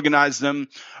reorganize them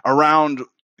around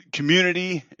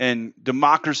community and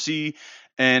democracy,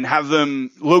 and have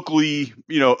them locally,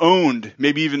 owned,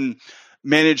 maybe even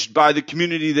managed by the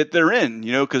community that they're in,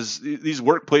 because these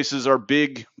workplaces are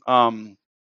big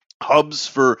hubs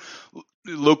for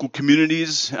local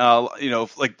communities.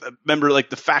 Remember like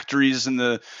the factories in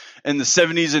the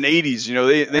 70s and 80s,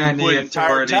 they employed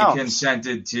entire towns.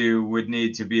 Consented to would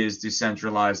need to be as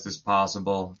decentralized as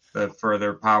possible. The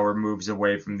further power moves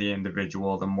away from the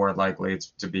individual, the more likely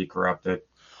it's to be corrupted.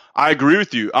 I agree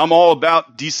with you. I'm all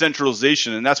about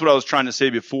decentralization, and that's what I was trying to say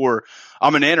before.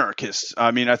 I'm an anarchist.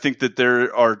 I mean, I think that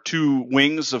there are two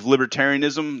wings of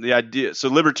libertarianism. So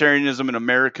libertarianism in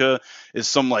America is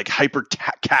some like hyper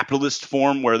capitalist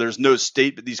form where there's no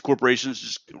state, but these corporations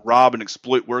just rob and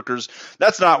exploit workers.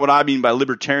 That's not what I mean by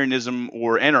libertarianism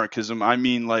or anarchism. I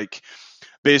mean like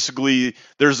basically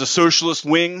there's a socialist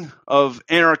wing of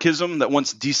anarchism that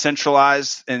wants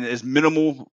decentralized and as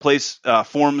minimal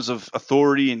forms of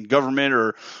authority and government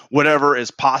or whatever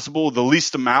as possible, the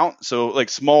least amount. So like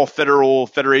small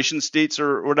federation states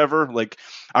or whatever. Like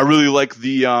I really like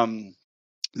the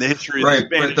history of the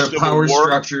Spanish but the Civil power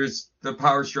War. The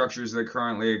power structures that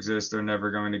currently exist are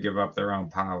never going to give up their own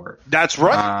power. That's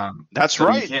right. That's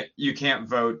right. You can't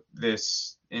vote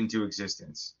this into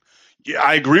existence. Yeah,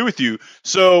 I agree with you.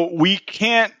 So we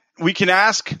can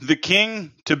ask the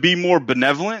king to be more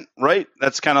benevolent, right?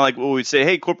 That's kind of like what we'd say,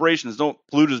 hey, corporations, don't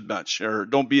pollute as much or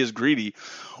don't be as greedy.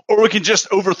 Or we can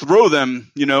just overthrow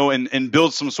them, and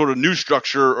build some sort of new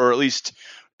structure or at least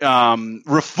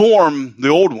reform the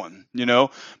old one,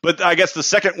 But I guess the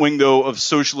second wing, though, of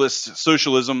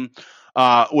socialism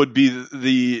would be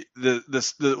the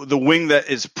wing that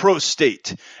is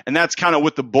pro-state, and that's kind of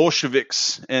what the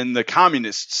Bolsheviks and the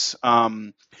communists,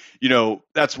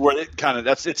 that's where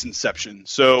that's its inception.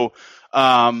 So,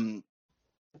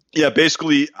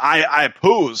 basically, I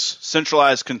oppose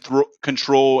centralized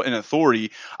control and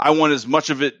authority. I want as much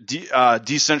of it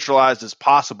decentralized as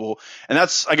possible. And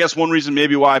that's, I guess, one reason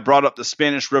maybe why I brought up the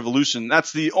Spanish Revolution.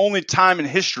 That's the only time in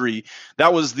history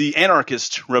that was the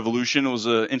anarchist revolution. It was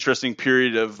an interesting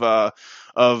period of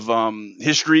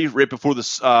history right before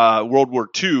this World War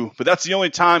II. But that's the only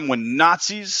time when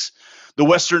Nazis, the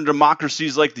Western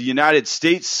democracies like the United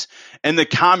States, and the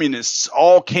communists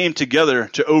all came together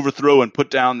to overthrow and put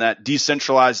down that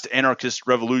decentralized anarchist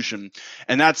revolution.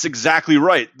 And that's exactly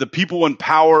right. The people in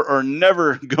power are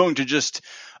never going to just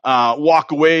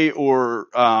walk away or,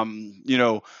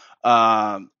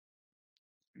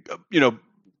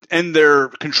 end their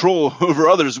control over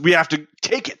others. We have to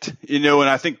take it, and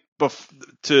I think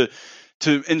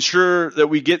to ensure that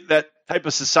we get that type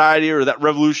of society or that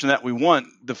revolution that we want,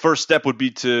 the first step would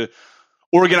be to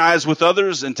organize with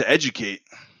others and to educate.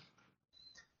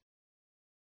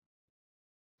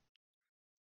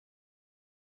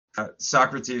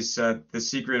 Socrates said, the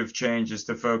secret of change is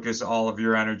to focus all of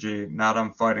your energy not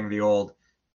on fighting the old,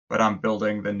 but on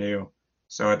building the new.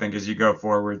 So I think as you go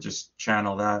forward, just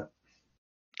channel that.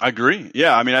 I agree.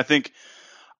 Yeah. I mean, I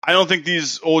don't think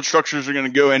these old structures are going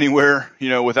to go anywhere,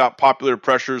 without popular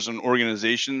pressures and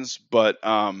organizations. But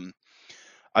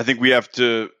I think we have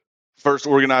to first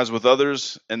organize with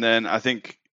others. And then I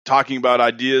think talking about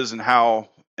ideas and how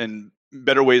and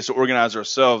better ways to organize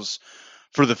ourselves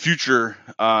for the future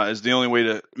is the only way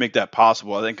to make that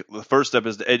possible. I think the first step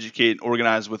is to educate and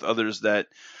organize with others that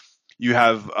you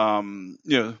have,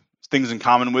 things in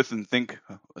common with and think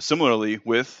similarly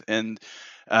with. And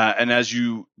as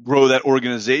you grow that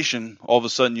organization, all of a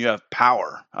sudden you have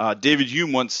power. David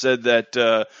Hume once said that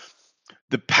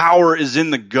the power is in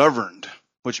the governed,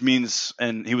 which means,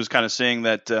 and he was kind of saying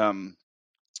that,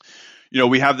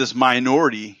 we have this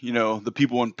minority, the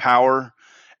people in power,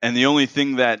 and the only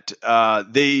thing that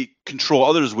they control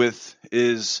others with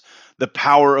is the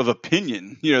power of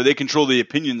opinion. They control the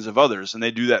opinions of others, and they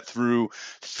do that through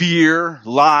fear,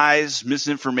 lies,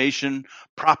 misinformation,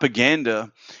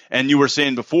 propaganda. And you were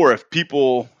saying before, if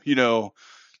people, the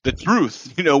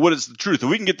truth, what is the truth? If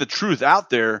we can get the truth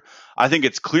out there, I think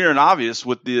it's clear and obvious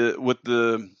what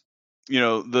the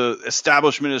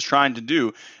establishment is trying to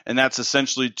do, and that's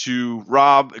essentially to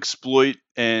rob, exploit,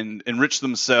 and enrich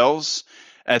themselves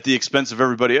at the expense of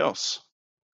everybody else.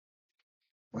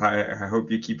 I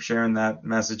hope you keep sharing that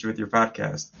message with your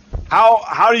podcast.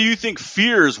 How do you think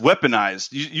fear is weaponized?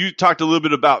 You talked a little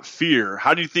bit about fear.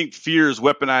 How do you think fear is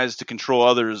weaponized to control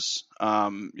others,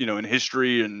 in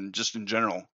history and just in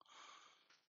general?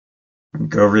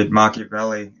 Go read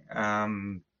Machiavelli.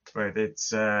 But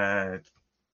it's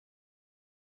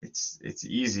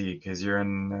easy because you're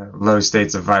in low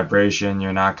states of vibration.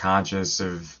 You're not conscious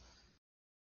of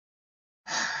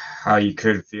how you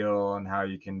could feel and how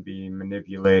you can be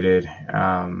manipulated.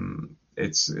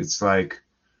 It's like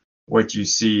what you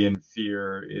see in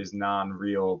fear is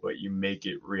non-real, but you make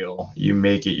it real. You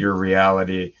make it your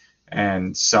reality,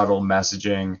 and subtle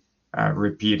messaging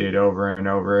repeated over and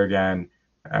over again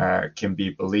can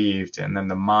be believed. And then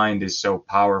the mind is so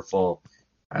powerful.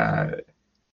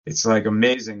 It's like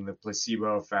amazing, the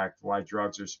placebo effect, why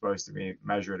drugs are supposed to be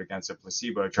measured against a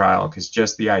placebo trial, because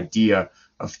just the idea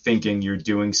of thinking you're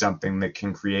doing something that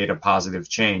can create a positive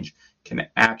change can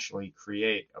actually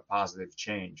create a positive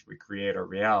change. We create a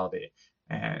reality,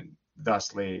 and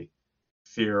thusly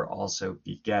fear also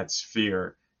begets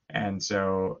fear. And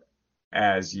so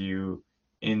as you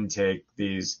intake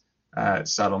these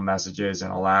subtle messages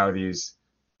and allow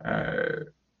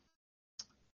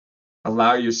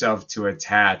yourself to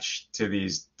attach to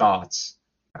these thoughts,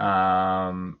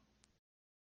 and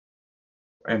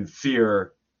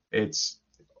fear, it's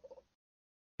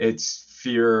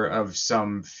fear of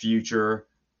some future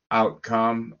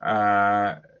outcome.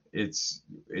 It's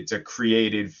a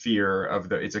created fear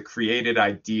it's a created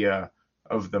idea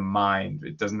of the mind.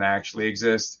 It doesn't actually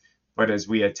exist, but as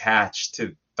we attach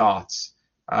to thoughts,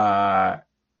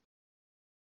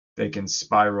 they can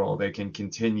spiral. They can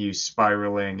continue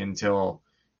spiraling until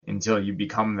you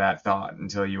become that thought,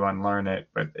 until you unlearn it.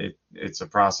 But it's a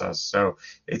process. So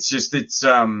it's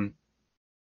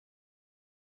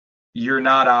you're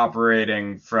not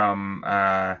operating from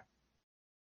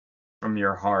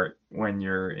your heart when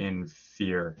you're in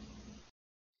fear.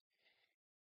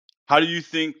 How do you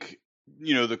think,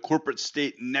 the corporate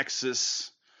state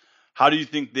nexus, how do you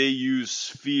think they use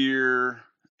fear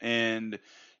and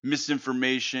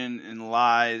misinformation and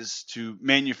lies to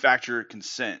manufacture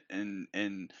consent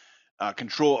and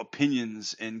control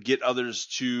opinions and get others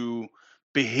to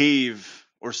behave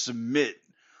or submit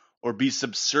or be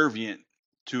subservient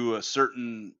to a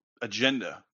certain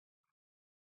agenda?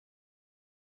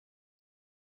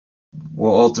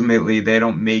 Well, ultimately, they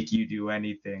don't make you do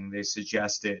anything. They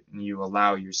suggest it, and you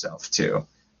allow yourself to.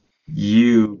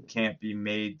 You can't be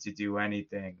made to do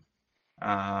anything.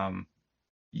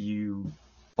 You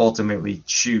ultimately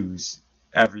choose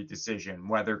every decision,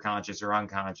 whether conscious or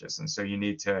unconscious. And so you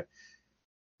need to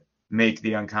make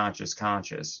the unconscious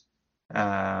conscious.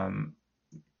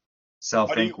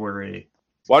 Self-inquiry.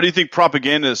 Why do you think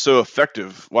propaganda is so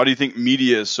effective? Why do you think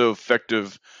media is so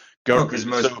effective? Because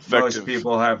most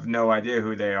people have no idea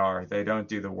who they are. They don't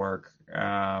do the work.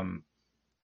 And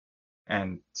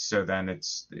so then it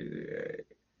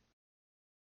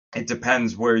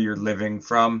depends where you're living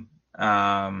from.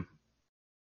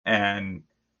 And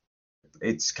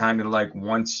it's kind of like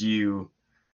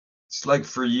it's like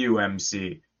for you,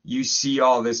 MC, you see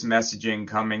all this messaging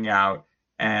coming out,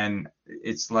 and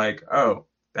it's like, oh,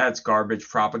 that's garbage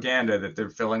propaganda that they're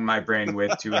filling my brain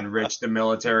with to enrich the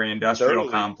military industrial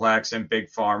Totally. complex and big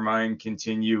pharma and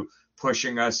continue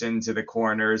pushing us into the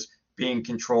corners, being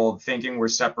controlled, thinking we're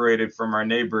separated from our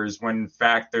neighbors when in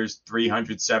fact there's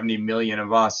 370 million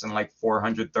of us and like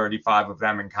 435 of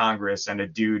them in Congress and a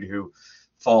dude who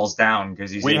falls down because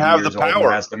he's We 80 have the years old and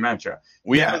power. has dementia.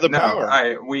 We Yeah, have the no,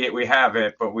 power. we have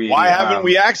it, but Why haven't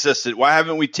we accessed it? Why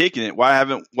haven't we taken it? Why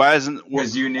isn't because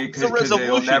what's the because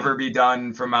it'll never resolution? be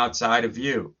done from outside of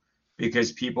you.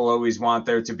 Because people always want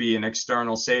there to be an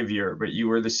external savior, but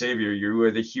you are the savior. You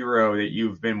are the hero that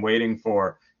you've been waiting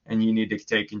for, and you need to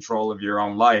take control of your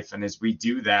own life. And as we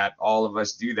do that, all of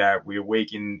us do that. We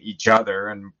awaken each other,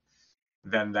 and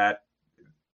then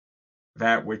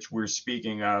that which we're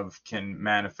speaking of can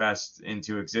manifest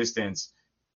into existence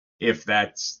if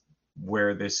that's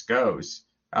where this goes.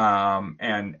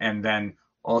 And then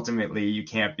ultimately you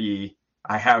can't be.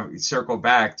 I have circle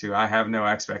back to I have no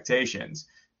expectations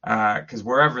because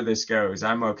wherever this goes,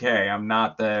 I'm okay. I'm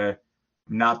not the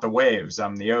waves.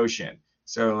 I'm the ocean.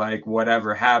 So like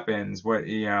whatever happens, what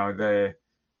the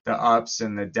ups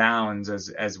and the downs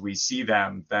as we see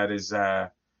them, that is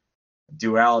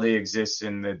duality exists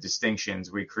in the distinctions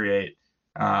we create,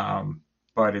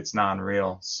 but it's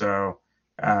non-real. So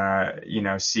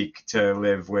seek to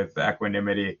live with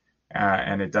equanimity,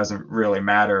 and it doesn't really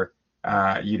matter.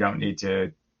 You don't need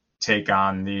to take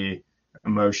on the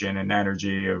emotion and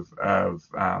energy of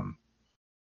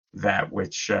that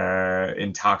which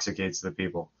intoxicates the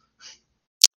people.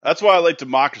 That's why I like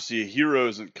democracy. A hero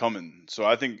isn't coming. So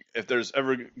I think if there's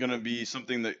ever going to be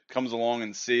something that comes along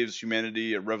and saves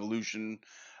humanity, a revolution,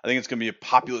 I think it's going to be a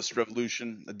populist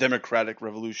revolution, a democratic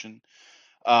revolution.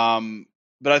 But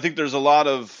I think there's a lot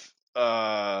of,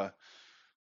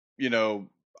 you know,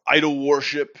 idol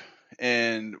worship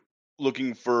and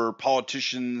looking for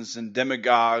politicians and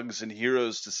demagogues and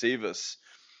heroes to save us.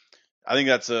 I think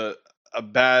that's a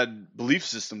bad belief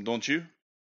system, don't you?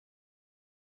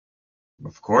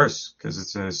 Of course, because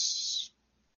it's a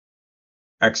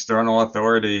external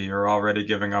authority. You're already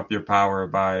giving up your power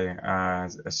by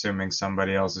assuming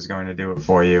somebody else is going to do it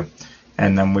for you,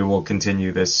 and then we will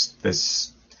continue this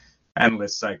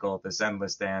endless cycle, this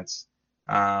endless dance.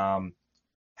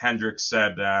 Hendrix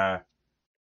said,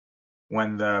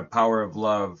 "When the power of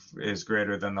love is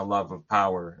greater than the love of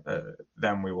power,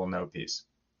 then we will know peace."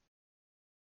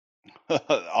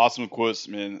 Awesome quotes,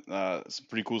 man. Some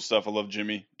pretty cool stuff. I love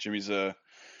Jimmy. Jimmy's a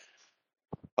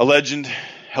legend,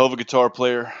 hell of a guitar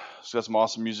player. He's got some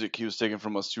awesome music. He was taken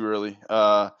from us too early.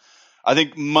 I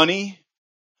think money,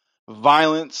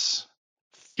 violence,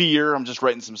 fear. I'm just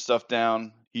writing some stuff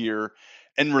down here,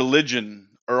 and religion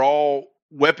are all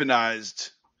weaponized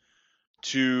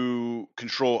to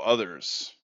control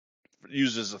others,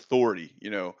 used as authority.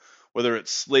 Whether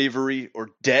it's slavery or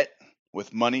debt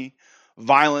with money.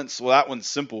 Violence, well, that one's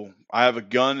simple. I have a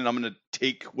gun and I'm going to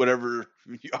take whatever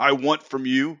I want from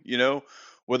you,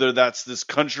 whether that's this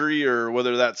country or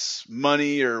whether that's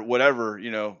money or whatever,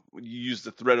 you use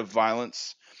the threat of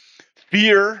violence.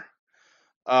 Fear,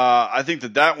 I think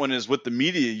that one is what the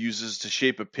media uses to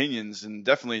shape opinions and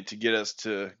definitely to get us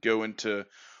to go into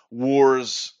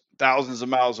wars thousands of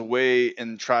miles away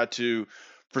and try to,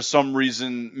 for some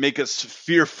reason, make us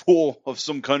fearful of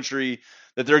some country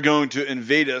that they're going to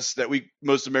invade us that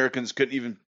most Americans couldn't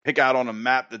even pick out on a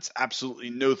map. That's absolutely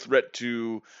no threat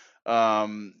to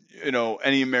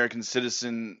any American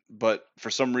citizen, but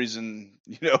for some reason,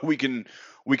 we can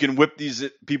whip these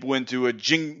people into a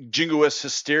jingoist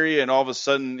hysteria, and all of a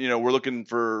sudden, we're looking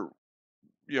for,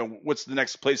 what's the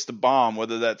next place to bomb,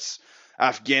 whether that's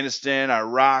Afghanistan,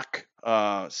 Iraq,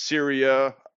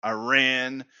 Syria,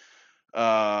 Iran,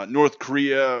 North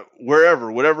Korea,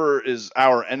 whatever is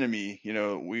our enemy.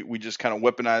 We just kind of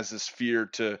weaponize this fear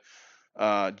to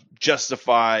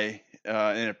justify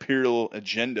an imperial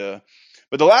agenda.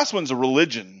 But the last one's a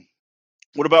religion.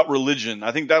 What about religion?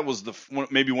 I think that was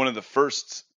maybe one of the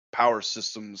first power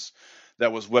systems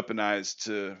that was weaponized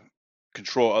to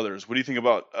control others. What do you think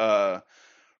about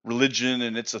religion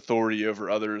and its authority over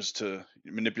others to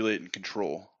manipulate and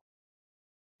control?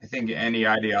 I think any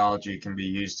ideology can be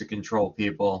used to control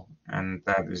people, and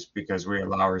that is because we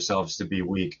allow ourselves to be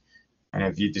weak. And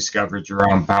if you discovered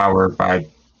your own power by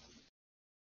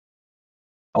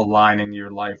aligning your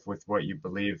life with what you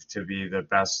believe to be the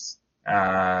best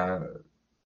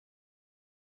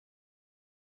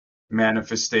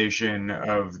manifestation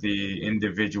of the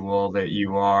individual that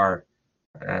you are,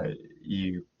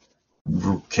 you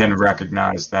can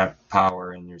recognize that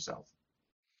power in yourself.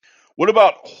 What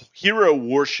about hero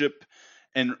worship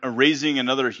and raising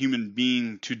another human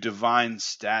being to divine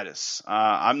status?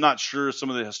 I'm not sure some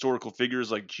of the historical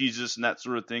figures like Jesus and that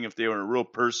sort of thing, if they were a real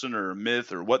person or a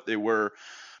myth or what they were.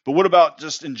 But what about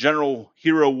just in general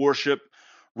hero worship,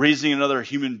 raising another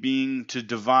human being to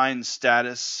divine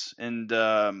status? And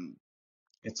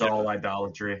It's all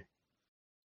idolatry.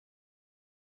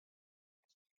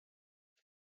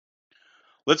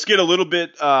 let's get a little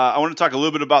bit. I want to talk a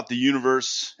little bit about the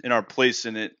universe and our place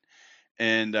in it,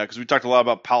 and because we talked a lot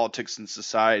about politics and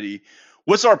society.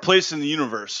 What's our place in the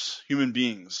universe, human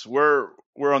beings? We're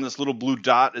on this little blue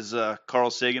dot, as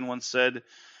Carl Sagan once said.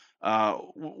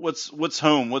 What's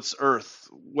home? What's Earth?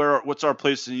 What's our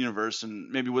place in the universe?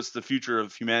 And maybe what's the future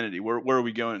of humanity? Where are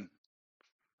we going?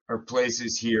 Our place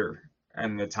is here,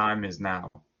 and the time is now.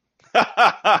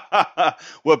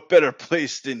 What better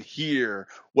place than here?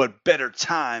 What better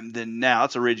time than now?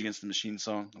 That's a Rage Against the Machine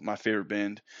song, my favorite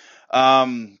band.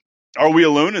 Are we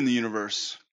alone in the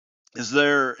universe? Is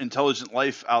there intelligent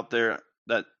life out there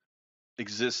that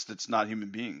exists that's not human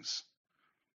beings?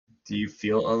 Do you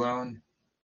feel alone?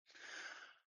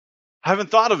 I haven't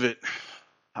thought of it.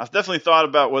 I've definitely thought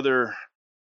about whether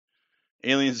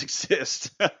aliens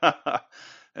exist.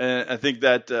 And I think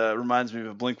that reminds me of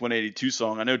a Blink 182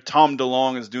 song. I know Tom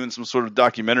DeLonge is doing some sort of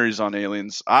documentaries on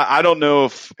aliens. I don't know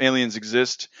if aliens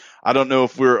exist. I don't know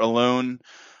if we're alone.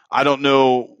 I don't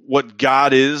know what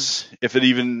God is, if it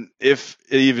even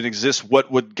exists.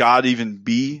 What would God even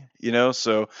be?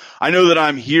 So I know that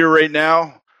I'm here right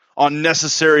now on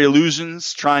necessary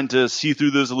illusions, trying to see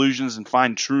through those illusions and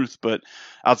find truth. But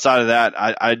outside of that,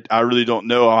 I really don't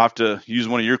know. I'll have to use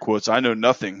one of your quotes. I know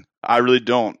nothing. I really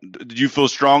don't. Did you feel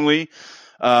strongly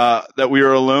that we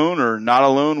are alone or not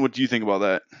alone? What do you think about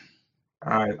that?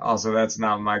 Also, that's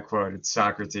not my quote. It's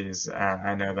Socrates.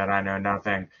 I know that I know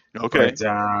nothing. Okay. But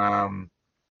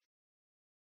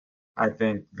I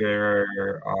think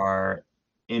there are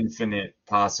infinite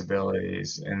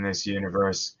possibilities in this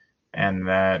universe, and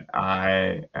that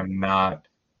I am not,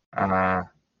 uh,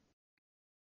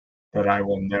 that I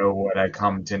will know what I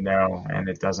come to know, and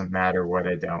it doesn't matter what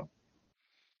I don't.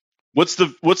 What's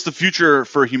the future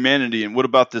for humanity, and what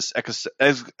about this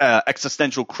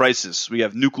existential crisis? We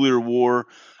have nuclear war,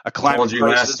 a climate Told you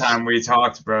last crisis. time we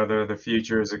talked, brother, the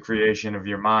future is a creation of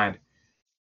your mind.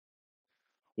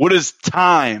 What is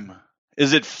time?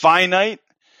 Is it finite?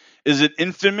 Is it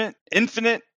infinite?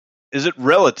 Infinite? Is it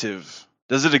relative?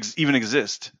 Does it even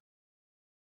exist?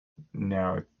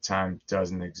 No, time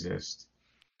doesn't exist.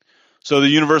 So the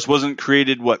universe wasn't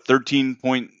created, what,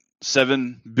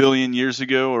 13.7 billion years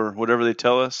ago or whatever they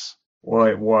tell us? Well,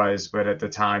 it was, but at the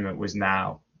time it was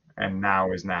now, and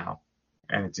now is now,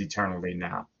 and it's eternally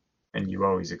now, and you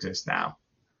always exist now.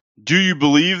 Do you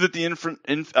believe that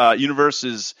the universe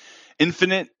is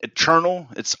infinite, eternal?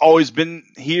 It's always been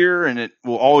here and it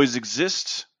will always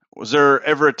exist? Was there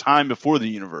ever a time before the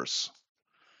universe?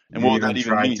 And You what would that even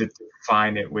even tried to mean?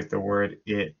 define it with the word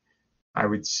it. I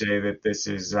would say that this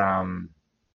is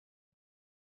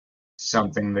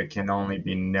something that can only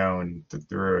be known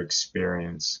through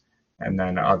experience, and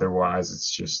then otherwise it's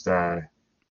just um,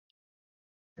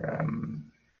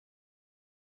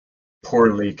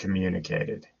 poorly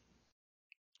communicated.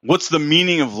 What's the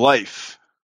meaning of life?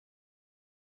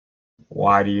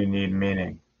 Why do you need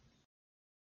meaning?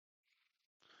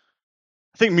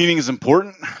 I think meaning is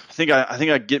important. I think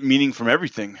I get meaning from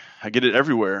everything. I get it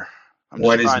everywhere. I'm just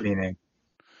What is trying. meaning?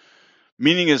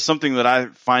 Meaning is something that I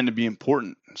find to be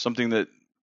important, something that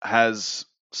has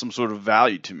some sort of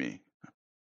value to me.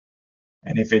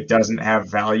 And if it doesn't have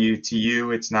value to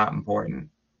you, it's not important.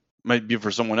 Might be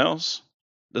for someone else.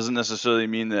 Doesn't necessarily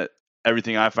mean that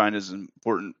everything I find is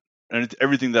important. And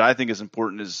everything that I think is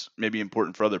important is maybe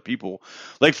important for other people.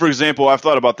 Like, for example, I've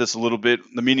thought about this a little bit,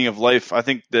 the meaning of life. I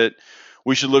think that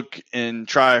we should look and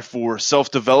try for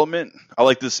self-development. I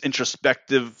like this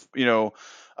introspective,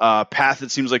 path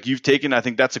it seems like you've taken. I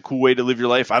think that's a cool way to live your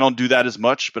life. I don't do that as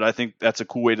much, but I think that's a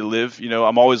cool way to live.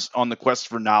 I'm always on the quest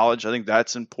for knowledge. I think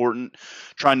that's important,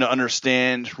 trying to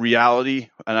understand reality.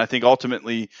 And I think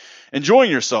ultimately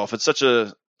enjoying yourself. It's such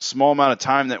a small amount of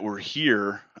time that we're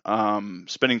here,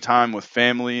 spending time with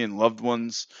family and loved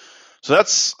ones. So I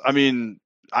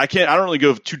don't really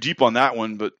go too deep on that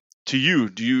one, but to you,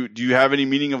 do you have any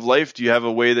meaning of life? Do you have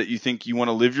a way that you think you want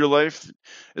to live your life?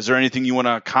 Is there anything you want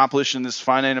to accomplish in this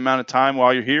finite amount of time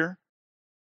while you're here?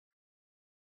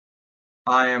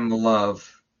 I am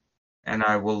love, and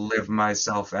I will live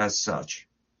myself as such.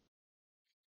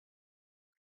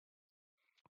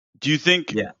 Do you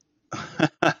think Yeah.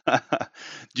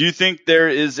 do you think there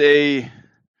is a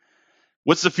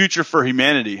What's the future for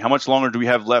humanity? How much longer do we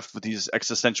have left with these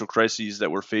existential crises that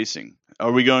we're facing?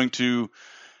 Are we going to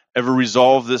ever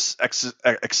resolve this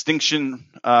extinction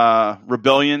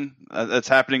rebellion that's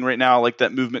happening right now, like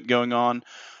that movement going on?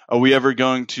 Are we ever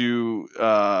going to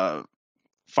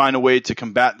find a way to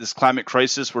combat this climate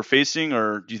crisis we're facing,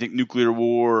 or do you think nuclear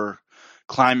war or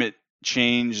climate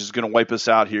change is going to wipe us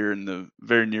out here in the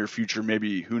very near future?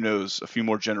 Maybe, who knows, a few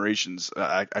more generations.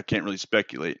 I can't really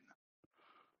speculate.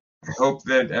 I hope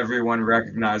that everyone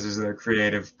recognizes their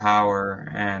creative power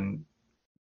and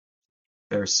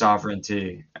their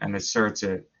sovereignty and asserts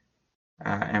it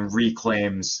and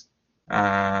reclaims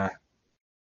and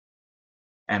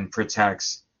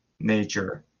protects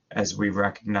nature as we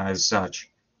recognize such.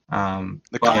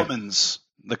 The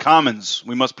commons,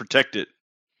 we must protect it.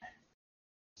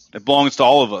 It belongs to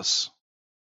all of us.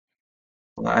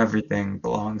 Well, everything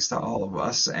belongs to all of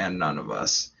us and none of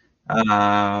us.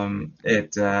 Because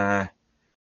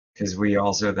we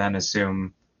also then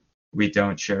assume we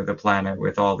don't share the planet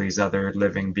with all these other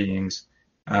living beings,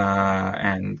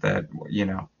 and that,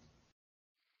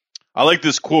 I like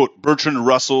this quote. Bertrand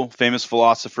Russell, famous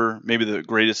philosopher, maybe the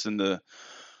greatest of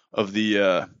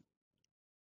the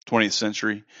 20th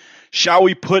century. Shall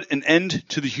we put an end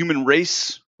to the human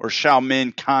race, or shall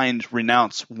mankind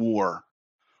renounce war?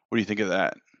 What do you think of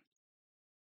that?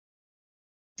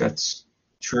 That's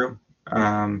true.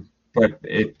 But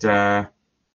it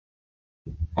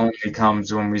only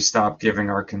comes when we stop giving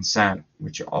our consent,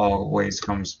 which always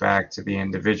comes back to the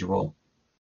individual.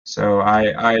 So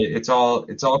it's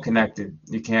all connected.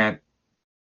 You can't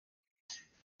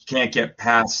get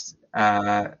past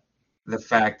the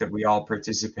fact that we all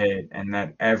participate, and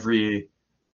that everything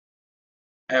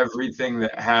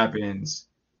that happens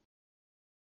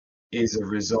is a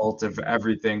result of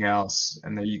everything else,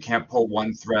 and that you can't pull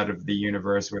one thread of the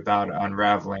universe without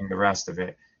unraveling the rest of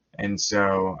it. And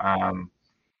so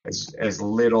as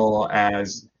little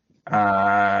as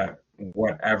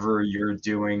whatever you're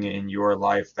doing in your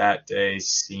life that day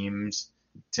seems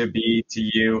to be to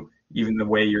you, even the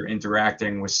way you're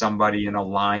interacting with somebody in a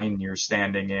line you're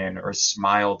standing in, or a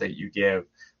smile that you give,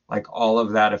 like all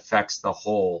of that affects the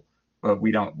whole, but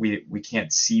we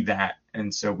can't see that,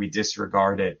 and so we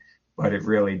disregard it. But it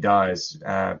really does,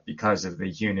 because of the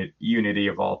unity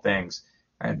of all things.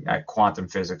 And quantum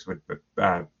physics would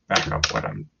back up what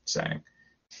I'm saying.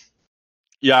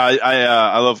 Yeah,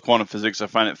 I love quantum physics. I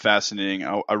find it fascinating.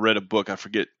 I read a book. I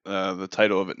forget the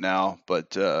title of it now,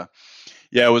 but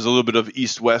yeah, it was a little bit of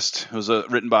East-West. It was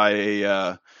written by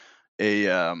a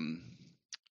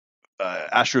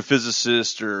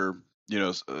astrophysicist, or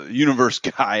universe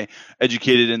guy,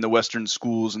 educated in the Western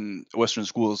schools and Western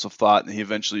schools of thought, and he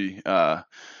eventually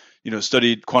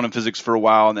studied quantum physics for a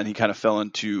while, and then he kind of fell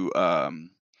into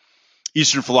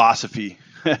Eastern philosophy.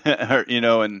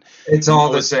 And it's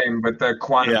all the same, but the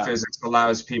quantum physics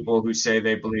allows people who say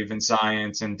they believe in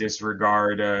science and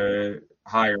disregard a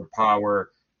higher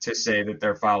power to say that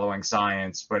they're following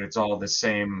science, but it's all the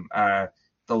same.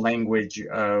 The language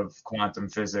of quantum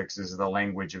physics is the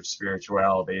language of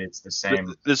spirituality. It's the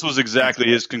same. This was exactly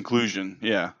his conclusion.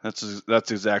 Yeah,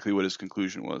 that's exactly what his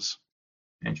conclusion was.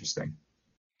 Interesting.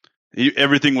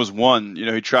 Everything was one.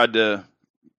 He tried to.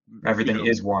 Everything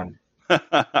is one.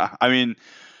 I mean,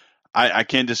 I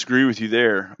can't disagree with you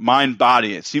there. Mind,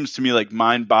 body. It seems to me like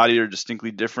mind, body are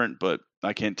distinctly different, but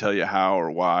I can't tell you how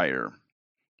or why or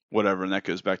whatever. And that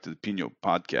goes back to the Pineal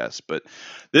podcast. But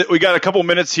we got a couple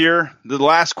minutes here. The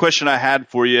last question I had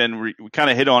for you, and we kind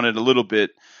of hit on it a little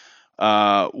bit.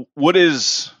 What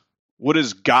is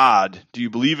God? Do you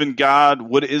believe in God?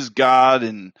 What is God?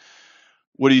 And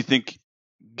what do you think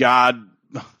God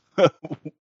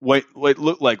what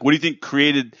looked like? What do you think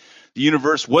created the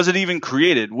universe? Was it even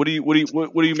created? What do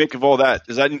you make of all that?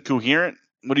 Is that incoherent?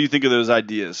 What do you think of those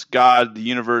ideas? God, the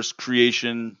universe,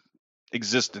 creation,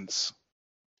 existence.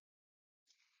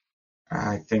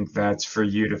 I think that's for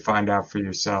you to find out for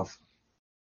yourself.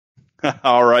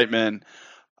 All right, man.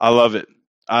 I love it.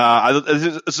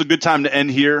 It's a good time to end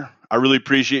here. I really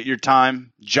appreciate your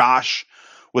time, Josh,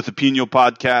 with the Pineal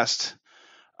podcast.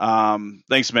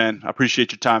 Thanks, man. I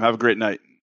appreciate your time. Have a great night.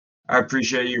 I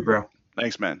appreciate you, bro.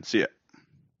 Thanks, man. See ya.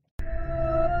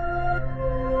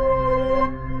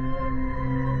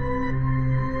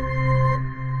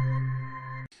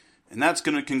 And that's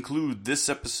going to conclude this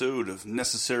episode of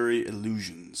Necessary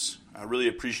Illusions. I really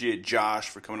appreciate Josh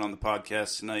for coming on the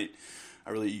podcast tonight.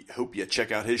 I really hope you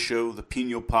check out his show, the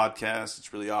Pineal Podcast.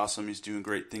 It's really awesome. He's doing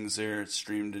great things there. It's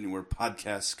streamed anywhere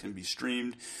podcasts can be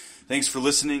streamed. Thanks for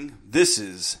listening. This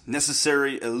is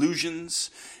Necessary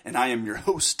Illusions, and I am your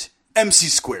host, MC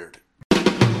Squared.